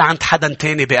بتروح لعند حدا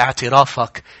تاني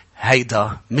باعترافك،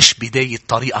 هيدا مش بداية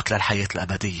طريقك للحياة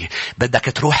الأبدية. بدك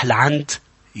تروح لعند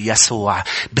يسوع.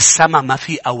 بالسما ما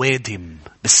في أوادم،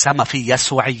 بالسما في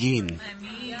يسوعيين.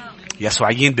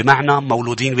 يسوعيين بمعنى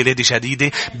مولودين ولادة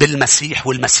جديدة بالمسيح،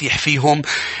 والمسيح فيهم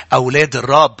أولاد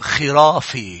الرب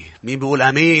خرافي. مين بيقول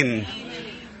أمين؟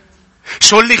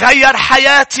 شو اللي غير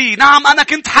حياتي؟ نعم أنا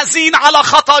كنت حزين على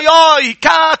خطاياي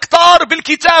كأكتار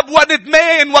بالكتاب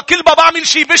وندمان، وكل ما بعمل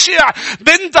شي بشع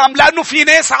بندم، لأنه في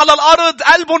ناس على الأرض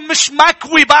قلبهم مش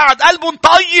مكوي بعد، قلبهم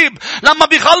طيب، لما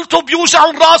بيغلطوا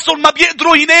بيوجعوا راسهم ما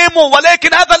بيقدروا يناموا.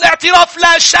 ولكن هذا الاعتراف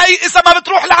لا شيء إذا ما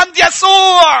بتروح لعند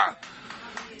يسوع.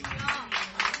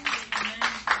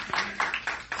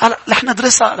 هلا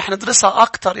رح ندرسها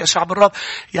أكتر يا شعب الرب.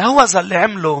 يهوذا اللي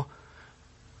عمله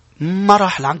ما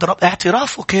راح لعند الرب،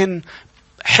 اعترافه كان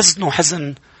حزنه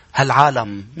حزن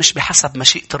هالعالم مش بحسب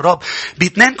مشيئة الرب.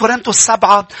 ب2 كورنثوس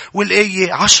 7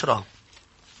 والآية 10.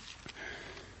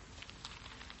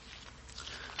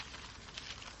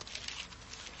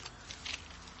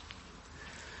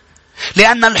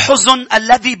 لأن الحزن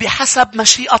الذي بحسب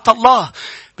مشيئة الله،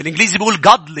 بالإنجليزي بيقول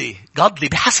godly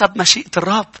بحسب مشيئة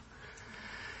الرب.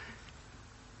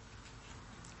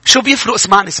 شو بيفرق؟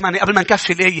 اسمعني قبل ما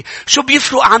نكفي الآية. شو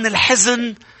بيفرق عن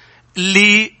الحزن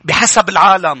اللي بحسب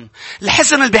العالم.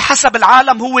 الحزن اللي بحسب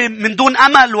العالم هو من دون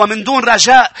أمل ومن دون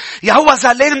رجاء.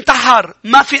 يهوذا ليه انتحر؟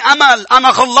 ما في أمل. أنا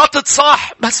غلطت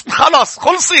صح بس خلاص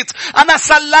خلصت. أنا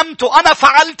سلمت. أنا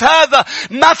فعلت هذا.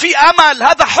 ما في أمل.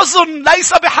 هذا حزن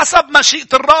ليس بحسب مشيئة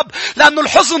الرب. لأنه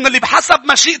الحزن اللي بحسب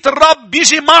مشيئة الرب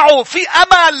بيجي معه في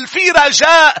أمل، في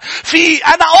رجاء،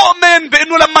 أنا أؤمن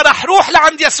بأنه لما رح روح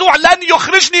لعند يسوع لن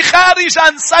يخرجني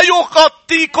خارجا،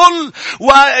 سيغطي كل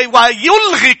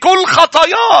ويلغي كل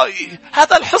خطاياي.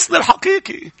 هذا الحزن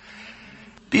الحقيقي.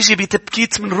 بيجي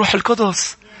بتبكيت من روح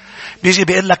القدس. بيجي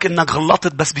بيقول لك انك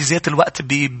غلطت، بس بذات الوقت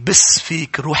بيبث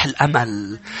فيك روح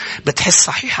الامل. بتحس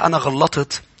صحيح انا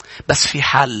غلطت بس في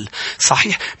حل.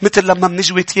 صحيح مثل لما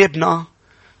بنجوي تيابنا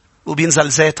وبينزل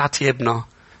زيت على تيابنا.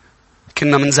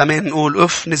 كنا من زمان نقول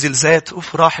اف نزل زيت،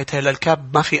 اف راحت هلا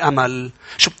الكب، ما في امل.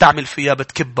 شو بتعمل فيها؟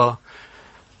 بتكبها،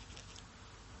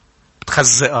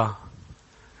 بتخزقها.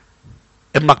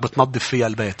 امك بتنظف فيها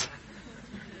البيت.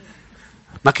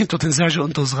 ما كنتوا تنزعجوا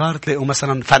انتوا صغار تلاقوا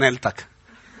مثلا فانيلتك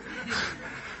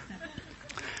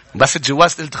بس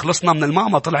اتجوزت قلت خلصنا من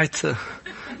الماما طلعت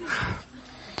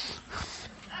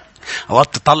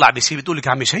اوقات تطلع بشي بتقولك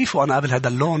عمي شايفه انا قبل هذا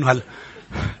اللون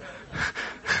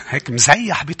هيك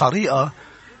مزيح بطريقة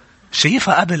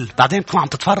شايفها قبل، بعدين بتكون عم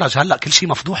تتفرج هلأ كل شيء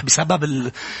مفضوح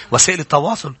بسبب وسائل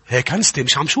التواصل. هيك هنستي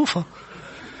مش عم شوفها.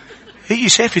 هي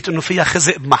شافت انه فيها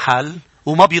خزق بمحل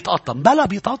وما بيتقطم. بلا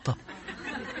بيتقطم.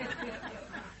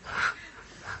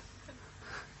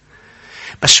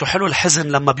 بس شو حلو الحزن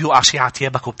لما بيوقع شيء على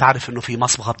تيابك وبتعرف انه في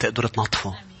مصبغة بتقدر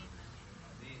تنظفه.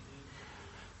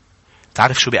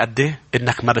 تعرف شو بيأدي؟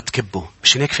 انك ما بتكبه.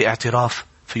 مش هيك في اعتراف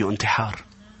فيه انتحار.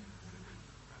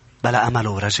 بلا امل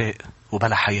ورجاء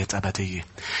وبلا حياة ابدية.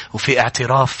 وفي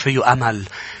اعتراف فيه امل.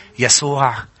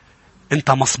 يسوع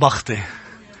انت مصبغتي،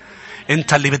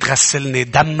 انت اللي بتغسلني،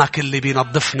 دمك اللي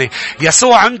بينظفني.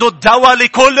 يسوع عنده الدواء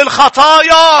لكل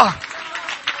الخطايا.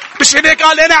 مش هيك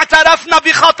قال إن اعترفنا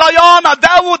بخطايانا؟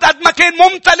 داود قد ما كان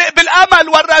ممتلئ بالأمل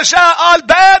والرجاء قال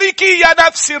باركي يا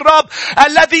نفسي الرب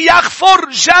الذي يغفر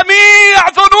جميع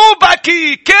ذنوبك،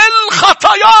 كل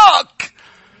خطاياك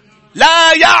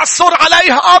لا يعثر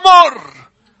عليه أمر.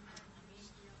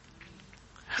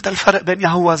 هذا الفرق بين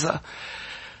يهوذا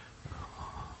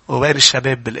وبين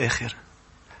الشباب بالآخر.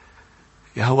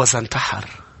 يهوذا انتحر.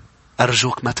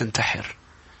 أرجوك ما تنتحر.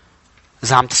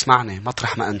 إذا عم تسمعني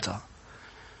مطرح ما أنت،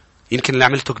 يمكن اللي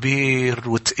عملته كبير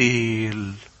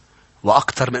وتقيل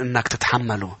وأكتر من أنك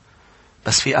تتحمله،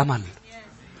 بس في أمل،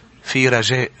 في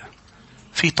رجاء،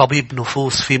 في طبيب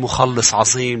نفوس، في مخلص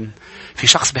عظيم، في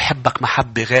شخص بحبك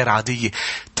محبة غير عادية.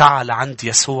 تعال عند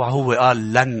يسوع. هو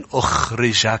قال لن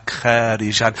أخرجك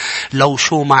خارجا. لو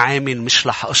شو ما عامل مش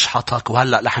رح أشحطك.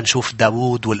 وهلأ رح نشوف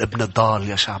داود والابن الضال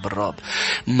يا شعب الرب.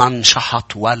 ما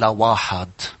انشحط ولا واحد.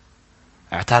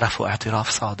 اعترفوا اعتراف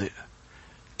صادق.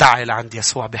 تعال عند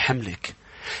يسوع بحملك.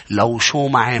 لو شو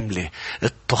ما عامله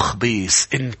التخبيص،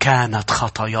 إن كانت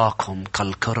خطاياكم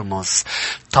كالقرمز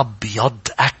تبيض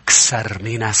أكثر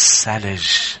من الثلج.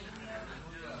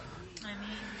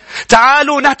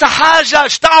 تعالوا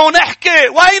نتحاجج. تعالوا نحكي.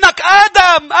 وينك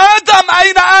آدم؟ آدم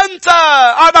أين أنت؟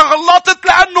 أنا غلطت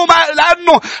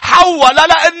لأنه حواء، لا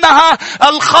لأنها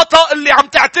الخطأ اللي عم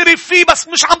تعترف فيه بس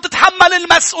مش عم تتحمل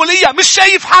المسؤولية. مش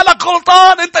شايف حالك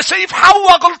غلطان، أنت شايف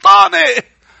حواء غلطانة.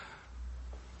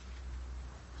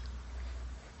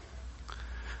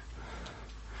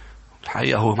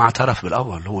 الحقيقة هو ما اعترف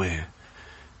بالأول. هو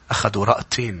أخذ وراء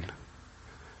التين.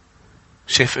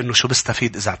 شايف إنه شو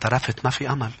بستفيد إذا اعترفت؟ ما في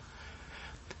أمل.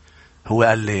 هو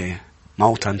قال لي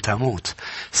موتا تموت.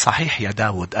 صحيح يا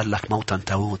داود قال لك موتا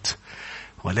تموت،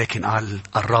 ولكن قال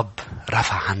الرب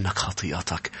رفع عنك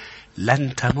خطيئتك،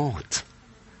 لن تموت.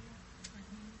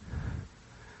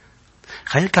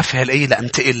 خلينا نكفي هالآية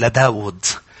لأنتقل لداود،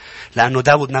 لأنه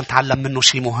داود بدنا نتعلم منه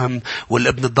شيء مهم،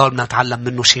 والابن الضال بدنا نتعلم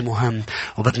منه شيء مهم.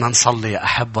 وبدنا نصلي يا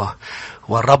أحبة.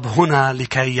 والرب هنا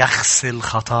لكي يغسل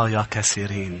خطايا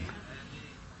كثيرين.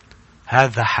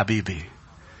 هذا حبيبي.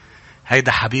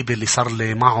 هيدا حبيبي اللي صار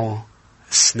لي معه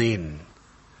سنين.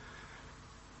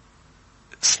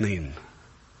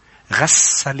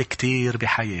 غسل كتير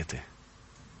بحياتي.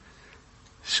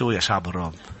 شو يا شعب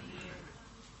الرب؟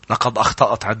 لقد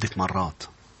أخطأت عدة مرات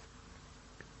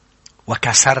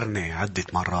وكسرني عدة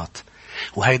مرات.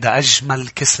 وهيدا أجمل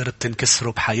كسر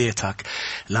بتنكسره بحياتك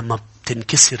لما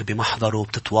بتنكسر بمحضره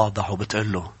وبتتواضع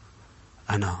وبتقول له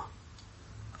أنا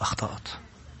أخطأت،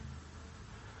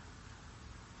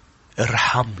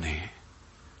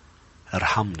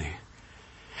 ارحمني.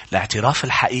 الاعتراف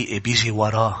الحقيقي بيجي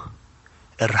وراه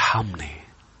ارحمني.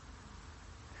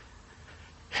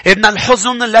 إن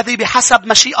الحزن الذي بحسب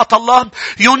مشيئة الله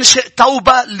ينشئ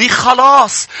توبة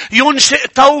لخلاص. ينشئ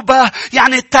توبة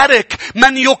يعني ترك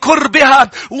من يقر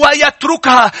بها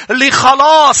ويتركها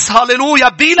لخلاص. هاليلويا.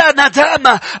 بلا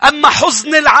ندامة. أما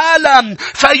حزن العالم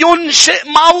فينشئ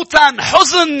موتا.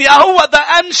 حزن يهوذا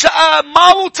أنشأ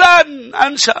موتا.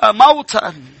 أنشأ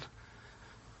موتا.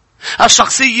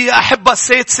 الشخصية أحبة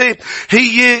السادسة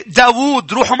هي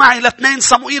داود. روحوا معي ل2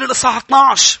 صموئيل الإصحاح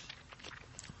 12.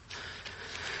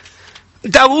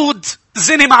 داود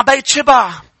زني مع بيت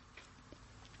شبع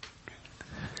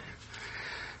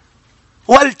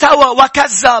والتوى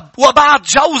وكذب وبعد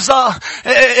جوزة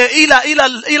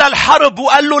إلى الحرب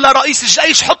وقال له لرئيس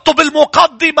الجيش حطه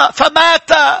بالمقدمة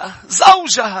فمات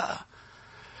زوجها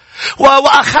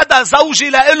وأخذ زوجي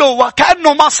لإله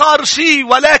وكأنه ما صار شيء.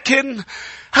 ولكن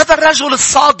هذا الرجل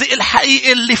الصادق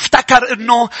الحقيقي اللي افتكر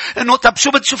انه طب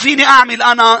شو بتشوفيني اعمل؟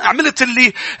 انا عملت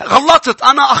اللي غلطت،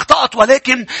 انا اخطأت،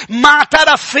 ولكن ما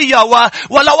اعترف فيها.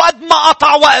 ولو قد ما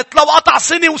قطع وقت، لو قطع 1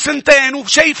 و2 سنين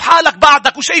وشايف حالك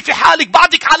بعدك وشايف حالك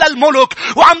بعدك على الملك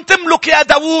وعم تملك يا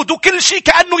داود وكل شيء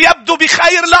كأنه يبدو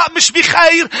بخير، لا مش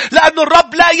بخير. لأن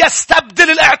الرب لا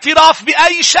يستبدل الاعتراف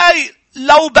بأي شيء.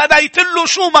 لو بنيت له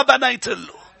شو ما بنيت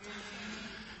له،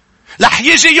 رح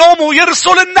يجي يوم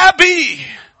ويرسل النبي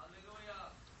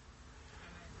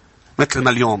مثل ما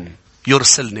اليوم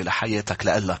يرسلني لحياتك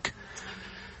لقلك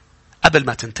قبل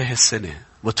ما تنتهي السنة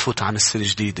وتفوت عن السنة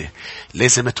الجديدة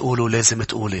لازم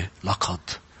تقولي لقد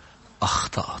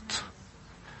أخطأت.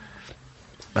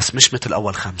 بس مش مثل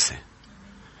أول 5.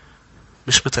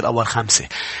 مش مثل أول 5.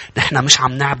 نحن مش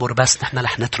عم نعبر بس، نحن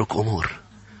رح نترك أمور.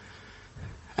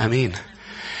 أمين.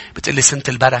 بتقلي سنة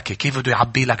البركة، كيف بده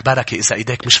يعبي لك بركة إذا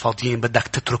إيديك مش فاضيين؟ بدك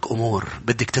تترك أمور.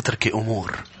 بدك تتركي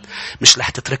أمور مش رح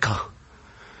تتركها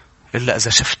إلا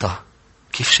إذا شفتها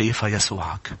كيف شايفها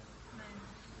يسوعك.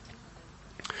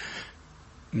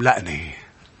 ملأني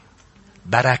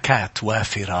بركات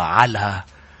وافرة على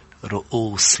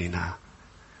رؤوسنا.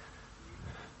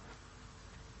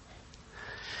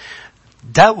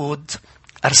 داود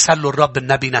أرسل له الرب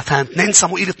النبي ناثان. 2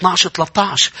 صموئيل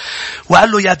 12-13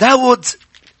 وقال له يا داود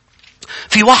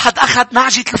في واحد أخذ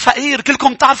نعجة الفقير.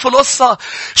 كلكم تعرفوا القصة.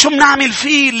 شو بنعمل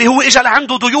فيه؟ اللي هو إجا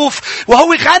لعنده ضيوف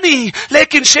وهو غني،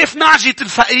 لكن شاف نعجة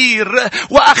الفقير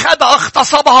وأخذها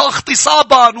اغتصبها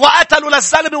اغتصابا وقتلوا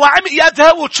للزلمة وعمل. يا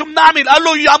داود شو بنعمل؟ قال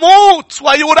له يموت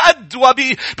ويرد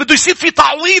بده يصير في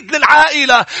تعويض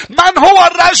للعائلة. من هو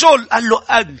الرجل؟ قال له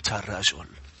أنت الرجل.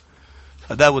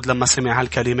 فداود لما سمع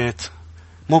هالكلمات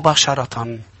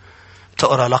مباشرة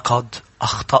تقرأ لقد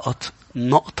أخطأت.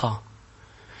 نقطة.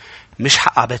 مش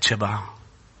حق عبيت شبع.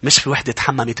 مش في وحدة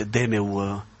تحممت قدامي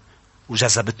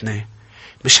وجذبتني.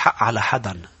 مش حق على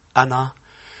حدا. أنا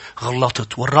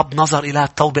غلطت والرب نظر إلى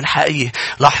التوبة الحقيقية.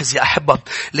 لاحظ يا أحبة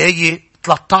لآية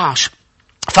 13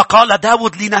 فقال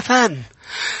داود لناثان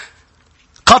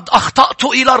قد أخطأت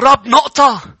إلى الرب.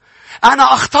 نقطة.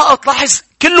 أنا أخطأت. لاحظ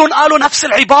كلهم قالوا نفس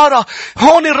العبارة.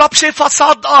 هون الرب شافها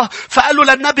صادقة فقالوا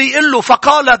للنبي قل له.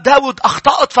 فقال داود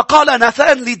أخطأت. فقال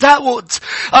ناثان لداود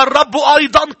الرب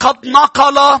أيضا قد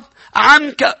نقل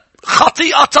عنك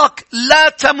خطيئتك لا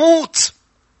تموت.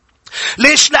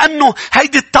 ليش؟ لأنه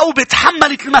هيدي التوبة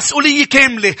تحملت المسؤولية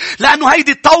كاملة. لأنه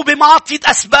هيدي التوبة ما عطيت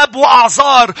أسباب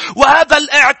وأعذار. وهذا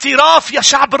الاعتراف يا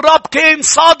شعب الرب كان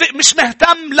صادق، مش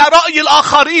مهتم لرأي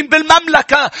الآخرين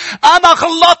بالمملكة. أنا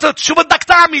غلطت. شو بدك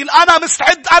تعمل؟ أنا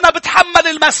مستعد. أنا بتحمل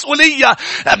المسؤولية.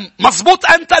 مزبوط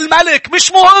أنت الملك.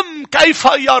 مش مهم كيف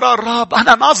يرى الرب.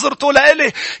 أنا ناظرته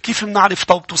لإلي. كيف بنعرف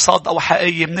توبته صادقة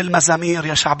وحقيقية؟ من المزامير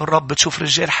يا شعب الرب. بتشوف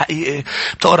رجال حقيقي.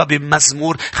 بتقرأ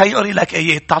بمزمور. خيري لك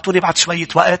آيات تعطوني بعد شوية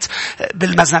وقت.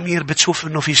 بالمزامير بتشوف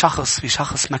انه في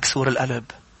شخص مكسور القلب.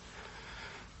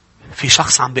 في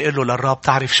شخص عم بيقول له للرب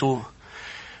تعرف شو؟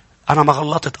 انا ما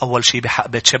غلطت اول شيء بحق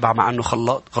بيت شبع، مع انه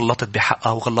غلطت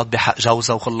بحقها وغلطت بحق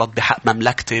جوزها وغلطت بحق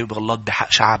مملكتي وغلطت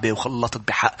بحق شعبي وغلطت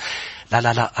بحق.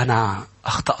 لا انا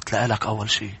اخطأت لك اول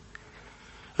شيء.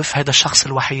 هذا الشخص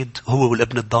الوحيد هو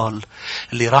والابن الضال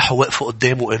اللي راحوا وقفوا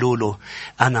قدامه وقالوا له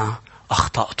انا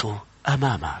اخطأت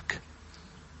امامك.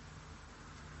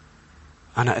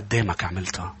 أنا قدامك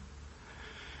عملتها.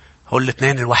 هول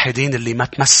الاثنين الوحيدين اللي ما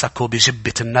تمسكوا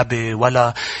بجبة النبي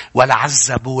ولا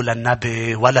عذبوا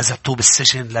للنبي ولا زتوه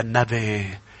بالسجن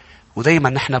للنبي. ودايما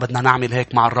نحن بدنا نعمل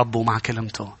هيك مع الرب ومع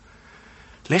كلمته.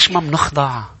 ليش ما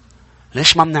بنخضع؟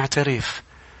 ليش ما بنعترف؟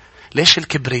 ليش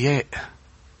الكبرياء؟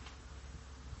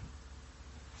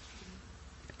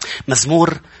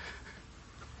 مزمور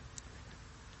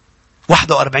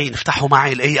 41 افتحوا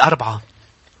معي الآية 4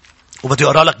 وبدي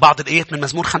أقرأ لك بعض الآيات من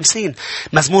مزمور 50.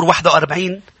 مزمور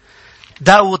 41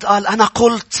 داود قال أنا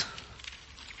قلت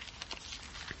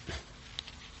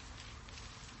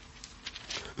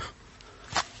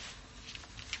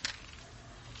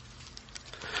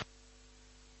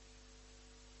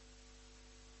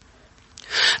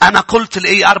أنا قلت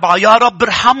الآية 4: يا رب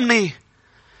ارحمني،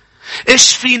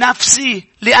 اشفي نفسي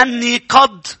لأني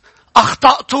قد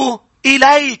أخطأت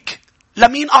إليك.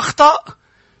 لمين أخطأ؟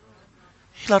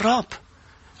 إلى الرب.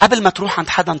 قبل ما تروح عند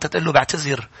حدا أنت تقول له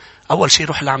بعتذر، أول شيء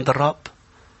روح لعند الرب.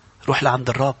 روح لعند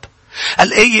الرب.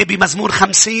 الآية بمزمور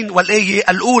 50 والآية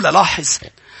الأولى، لاحظ: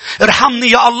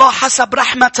 ارحمني يا الله حسب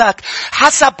رحمتك،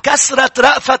 حسب كثرة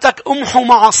رأفتك أمحو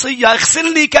معصية،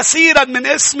 اغسلني كثيرا من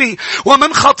اسمي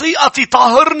ومن خطيئتي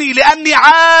طهرني، لأني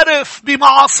عارف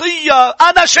بمعصية.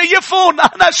 أنا شايفون.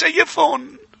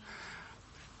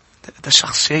 ده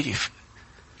الشخص شايف.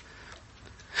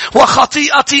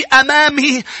 وخطيئتي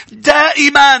أمامي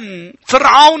دائما.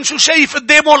 فرعون شو شايف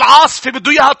قدامه؟ العاصفة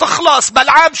بده إياها تخلص.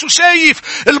 بلعام شو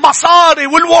شايف؟ المصاري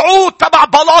والوعود تبع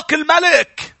بلاق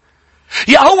الملك.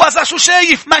 يهوذا شو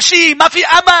شايف؟ ماشي ما في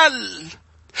أمل.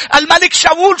 الملك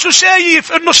شاول شو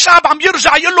شايف؟ إنه الشعب عم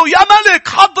يرجع يقول له: يا ملك،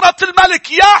 حضرة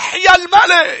الملك، يحيى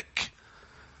الملك.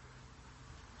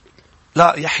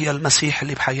 لا، يحيى المسيح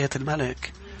اللي بحياة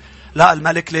الملك. لا،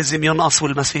 الملك لازم ينقص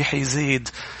والمسيح يزيد.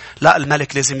 لا،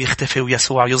 الملك لازم يختفي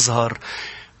ويسوع يظهر.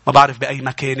 ما بعرف بأي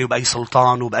مكان وبأي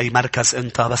سلطان وبأي مركز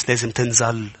أنت، بس لازم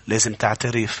تنزل، لازم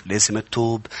تعترف، لازم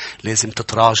تتوب، لازم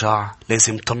تتراجع،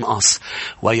 لازم تنقص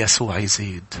ويسوع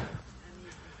يزيد.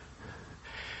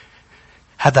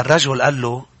 هذا الرجل قال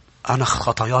له: أنا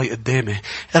خطاياي قدامي،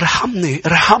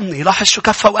 ارحمني. لاحظ شو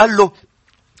كفى وقال له.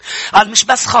 قال: مش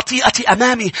بس خطيئتي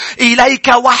أمامي، إليك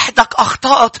وحدك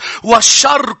أخطأت،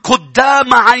 والشر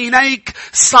قدام عينيك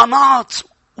صنعت.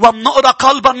 ومنقرأ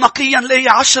قلبا نقيا لي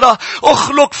 10: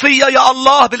 اخلق فيا يا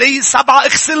الله. بالآية 7: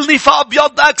 اغسلني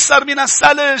فأبيض أكثر من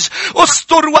الثلج.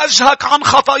 استر وجهك عن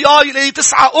خطاياي. الآية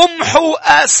 9: امحو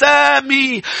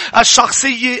آثامي.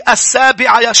 الشخصية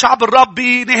 7 يا شعب الرب،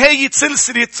 نهاية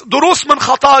سلسلة دروس من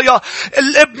خطايا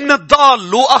الابن الضال.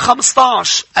 لوقا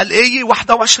 15 الآية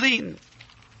 21.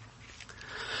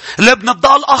 الابن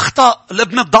الضال أخطأ،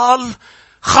 الابن الضال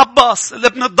خبص،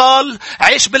 الابن الضال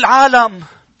عيش بالعالم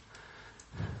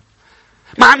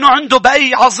مع أنه عنده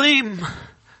بي عظيم،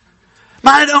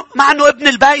 مع أنه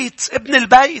ابن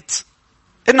البيت.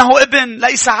 إنه ابن،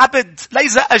 ليس عبد،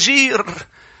 ليس أجير،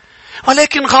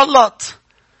 ولكن غلط.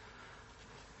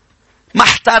 ما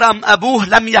احترم أبوه،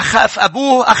 لم يخاف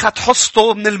أبوه، أخذ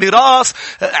حصته من الميراث،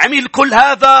 عمل كل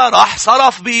هذا، راح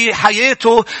صرف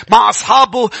بحياته مع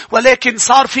أصحابه، ولكن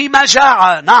صار في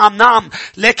مجاعة. نعم،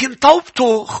 لكن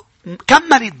توبته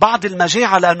كملت بعض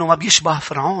المجاعة لأنه ما بيشبه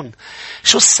فرعون.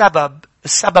 شو السبب؟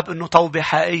 السبب أنه توبة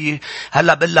حقيقية.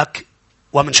 هلأ بقول لك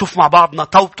ومنشوف مع بعضنا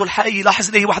توبته الحقيقية. لاحظ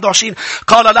ليه 21: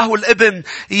 قال له الابن: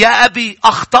 يا أبي،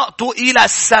 أخطأت إلى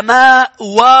السماء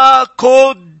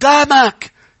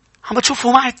وقدامك. عم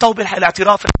تشوفوا معي التوبة الحقيقية،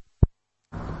 الاعتراف.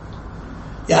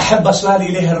 يا أحبة، شو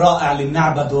هالإله الرائع اللي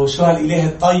بنعبده، شو هالإله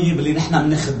الطيب اللي نحن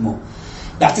بنخدمه.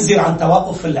 بعتذر عن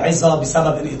توقف العظة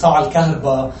بسبب انقطاع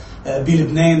الكهرباء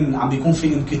بلبنان. عم بيكون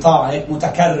في انقطاع هيك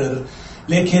متكرر،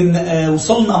 لكن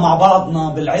وصلنا مع بعضنا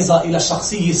بالعظة إلى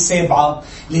الشخصية 7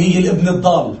 اللي هي الابن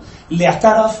الضال، اللي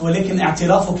اعترف، ولكن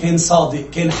اعترافه كان صادق،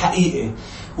 كان حقيقي،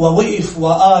 ووقف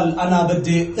وقال: أنا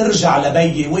بدي أرجع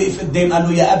لبيي. وقف قدام قال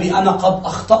له: يا أبي، أنا قد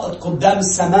أخطأت قدام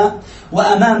السماء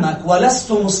وأمامك،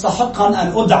 ولست مستحقا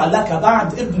أن أدعى لك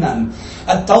بعد ابنا.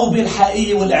 التوبة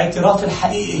الحقيقية والاعتراف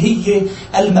الحقيقي هي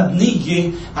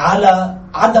المبنية على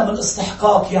عدم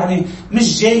الاستحقاق. يعني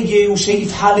مش جاي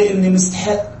وشايف حالي اني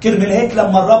مستحق. كرمال هيك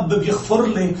لما الرب بيغفر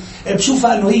لي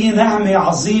بشوفها انه هي نعمة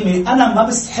عظيمة. انا ما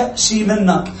بستحق شيء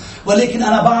منك، ولكن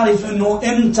انا بعرف انه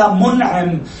انت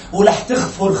منعم ولح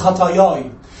تغفر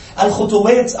خطاياي.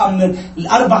 الخطوات أم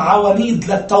 4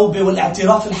 عواميد للتوبة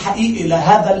والاعتراف الحقيقي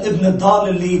لهذا الابن الضال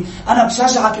اللي أنا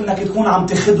بشجعك إنك تكون عم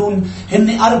تاخدهم،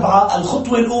 هن 4.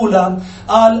 الخطوة الأولى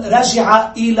قال: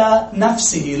 رجع إلى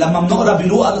نفسه. لما بنقرأ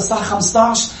بلوقا الإصحاح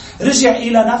 15 رجع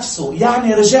إلى نفسه،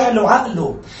 يعني رجع له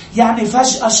عقله، يعني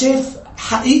فجأة شاف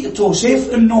حقيقته، شاف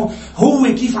إنه هو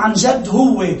كيف عن جد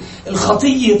هو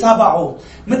الخطية تبعه.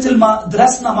 مثل ما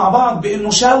درسنا مع بعض بأنه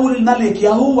شاول الملك،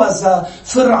 يهوذا،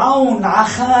 فرعون،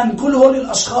 عخان، كل هول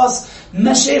الأشخاص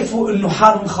ما شافوا أنه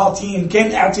حالهم خاطئين،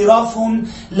 كان اعترافهم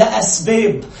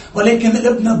لأسباب. ولكن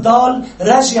الابن الضال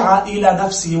رجع إلى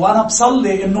نفسه. وأنا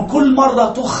بصلي أنه كل مرة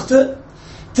تخطئ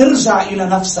ترجع إلى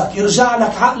نفسك، يرجع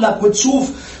لك عقلك وتشوف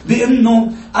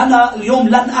بأنه أنا اليوم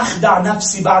لن أخدع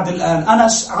نفسي بعد الآن، أنا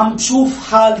عم بشوف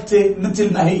حالتي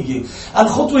مثل ما هي.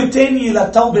 الخطوة الثانية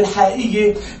للتوبة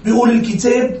الحقيقية بيقول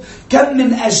الكتاب: كم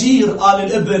من أجير، قال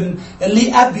الابن،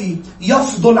 لأبي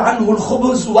يفضل عنه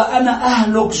الخبز وأنا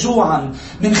أهلك جوعا.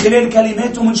 من خلال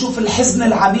كلماته منشوف الحزن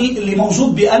العميق اللي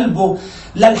موجود بقلبه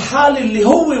للحال اللي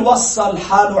هو وصل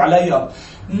حاله عليها.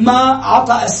 ما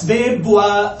عطى أسباب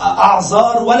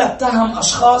وأعذار ولا اتهم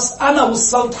أشخاص. أنا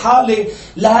وصلت حالي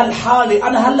لهالحالة،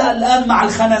 أنا هلأ الآن مع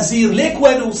الخنازير. ليك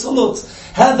وين وصلت؟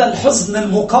 هذا الحزن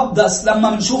المقدس لما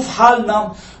منشوف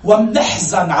حالنا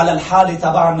ومنحزن على الحالة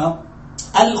تبعنا.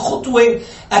 الخطوة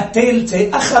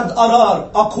الثالثة أخذ قرار: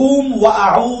 أقوم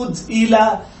وأعود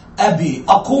إلى أبي.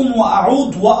 أقوم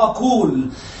وأعود وأقول.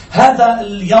 هذا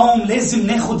اليوم لازم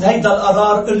ناخد هيدا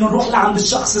القرار إنه نروح لعند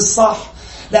الشخص الصح،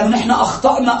 لأنه نحن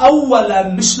أخطأنا أولا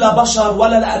مش لبشر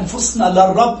ولا لأنفسنا،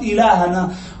 للرب إلهنا،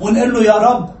 ونقول له يا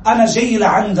رب أنا جاي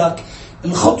لعندك.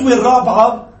 الخطوة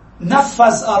الرابعة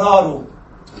نفذ قراره،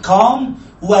 قام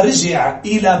ورجع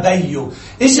إلى بيه.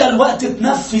 إجا الوقت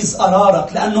تنفذ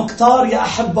قرارك، لأنه كتار يا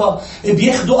أحبة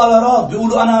بياخدوا قرارات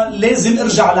بيقولوا أنا لازم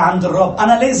أرجع لعند الرب،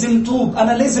 أنا لازم توب،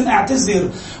 أنا لازم أعتذر،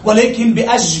 ولكن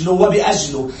بأجله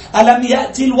وبأجله. ألم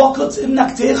يأتي الوقت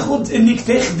إنك تاخد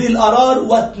القرار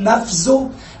وتنفذه؟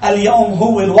 اليوم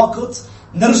هو الوقت.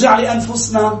 نرجع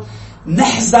لأنفسنا،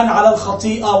 نحزن على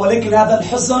الخطيئة، ولكن هذا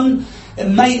الحزن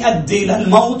ما يؤدي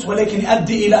للموت، ولكن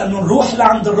يؤدي إلى أن نروح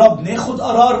لعند الرب، ناخد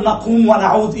قرار، نقوم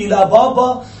ونعود إلى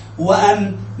بابا،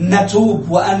 وأن نتوب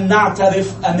وأن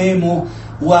نعترف أمامه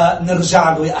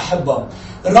ونرجع له. يا أحبة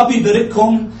الرب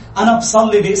يبارككم. أنا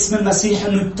بصلي باسم المسيح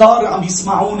أنه الكتار عم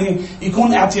يسمعوني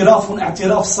يكون اعترافهم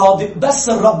اعتراف صادق. بس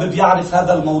الرب بيعرف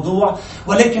هذا الموضوع،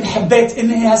 ولكن حبيت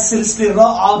إنهي هالسلسلة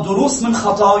الرائعة دروس من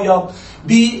خطايا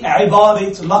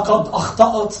بعبارة لقد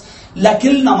أخطأت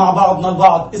لكلنا مع بعضنا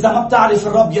البعض. إذا ما بتعرف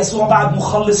الرب يسوع بعد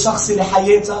مخلص شخصي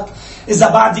لحياتك، إذا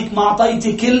بعدك ما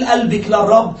أعطيتي كل قلبك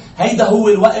للرب، هيدا هو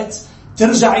الوقت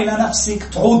ترجعي لنفسك،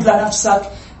 تعود لنفسك،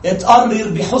 تقرر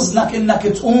بحزنك إنك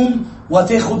تقوم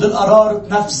وتاخد القرار،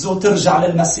 تنفذه، ترجع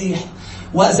للمسيح.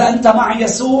 وإذا أنت مع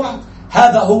يسوع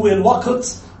هذا هو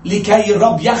الوقت لكي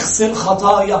الرب يغسل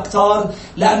خطايا كتار،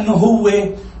 لأنه هو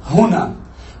هنا.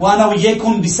 وأنا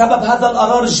وياكم بسبب هذا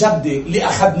القرار الجدي اللي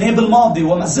أخذناه بالماضي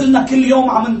وما زلنا كل يوم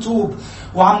عم نتوب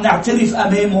وعم نعترف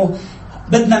أمامه،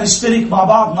 بدنا نشترك مع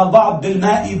بعضنا البعض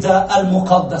بالمائدة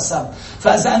المقدسة.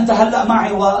 فإذا أنت هلأ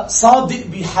معي وصادق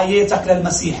بحياتك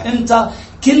للمسيح، أنت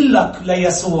كلك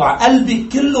ليسوع،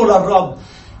 قلبك كله للرب،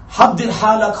 حضر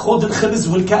حالك، خذ الخبز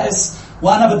والكأس،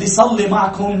 وأنا بدي صلي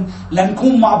معكم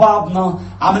لنكون مع بعضنا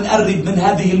عم نقرب من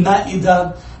هذه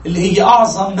المائدة اللي هي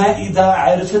أعظم مائدة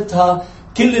عرفتها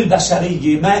كل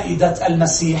البشرية، مائدة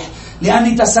المسيح.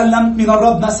 لأني تسلمت من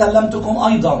الرب ما سلمتكم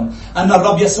أيضا، أن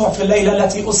الرب يسوع في الليلة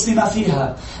التي أسلم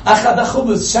فيها أخذ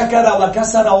خبز، شكر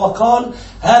وكسر وقال: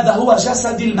 هذا هو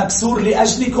جسدي المكسور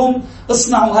لأجلكم،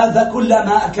 اصنعوا هذا كل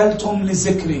ما أكلتم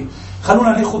لذكري.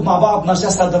 خلونا ناخذ مع بعضنا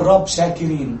جسد الرب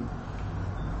شاكرين.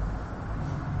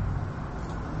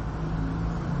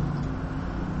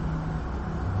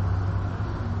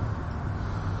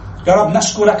 يا رب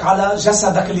نشكرك على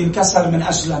جسدك اللي انكسر من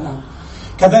أجلنا،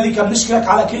 كذلك بنشكرك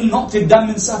على كل نقطة دم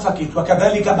انسفكت.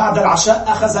 وكذلك بعد العشاء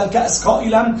أخذ الكأس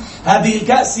قائلا: هذه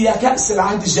الكأس هي كأس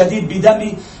العهد الجديد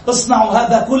بدمي، اصنعوا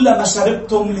هذا كل ما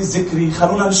شربتم لذكري.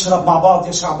 خلونا نشرب مع بعض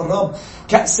يا شعب الرب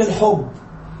كأس الحب.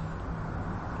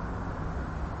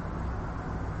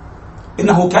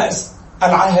 إنه كأس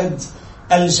العهد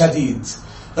الجديد.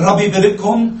 الرب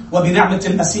يبارككم، وبنعمة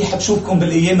المسيح بشوفكم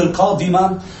بالأيام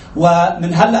القادمة.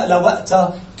 ومن هلأ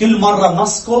لوقتها كل مرة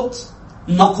نسقط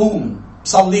نقوم.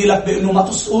 بصلي لك بأنه ما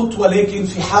تسقط، ولكن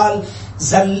في حال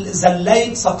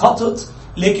زليت سقطت،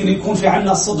 لكن يكون في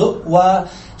عنا صدق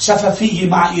وشفافية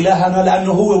مع إلهنا،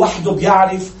 لأنه هو وحده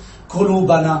بيعرف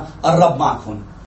قلوبنا. الرب معكم.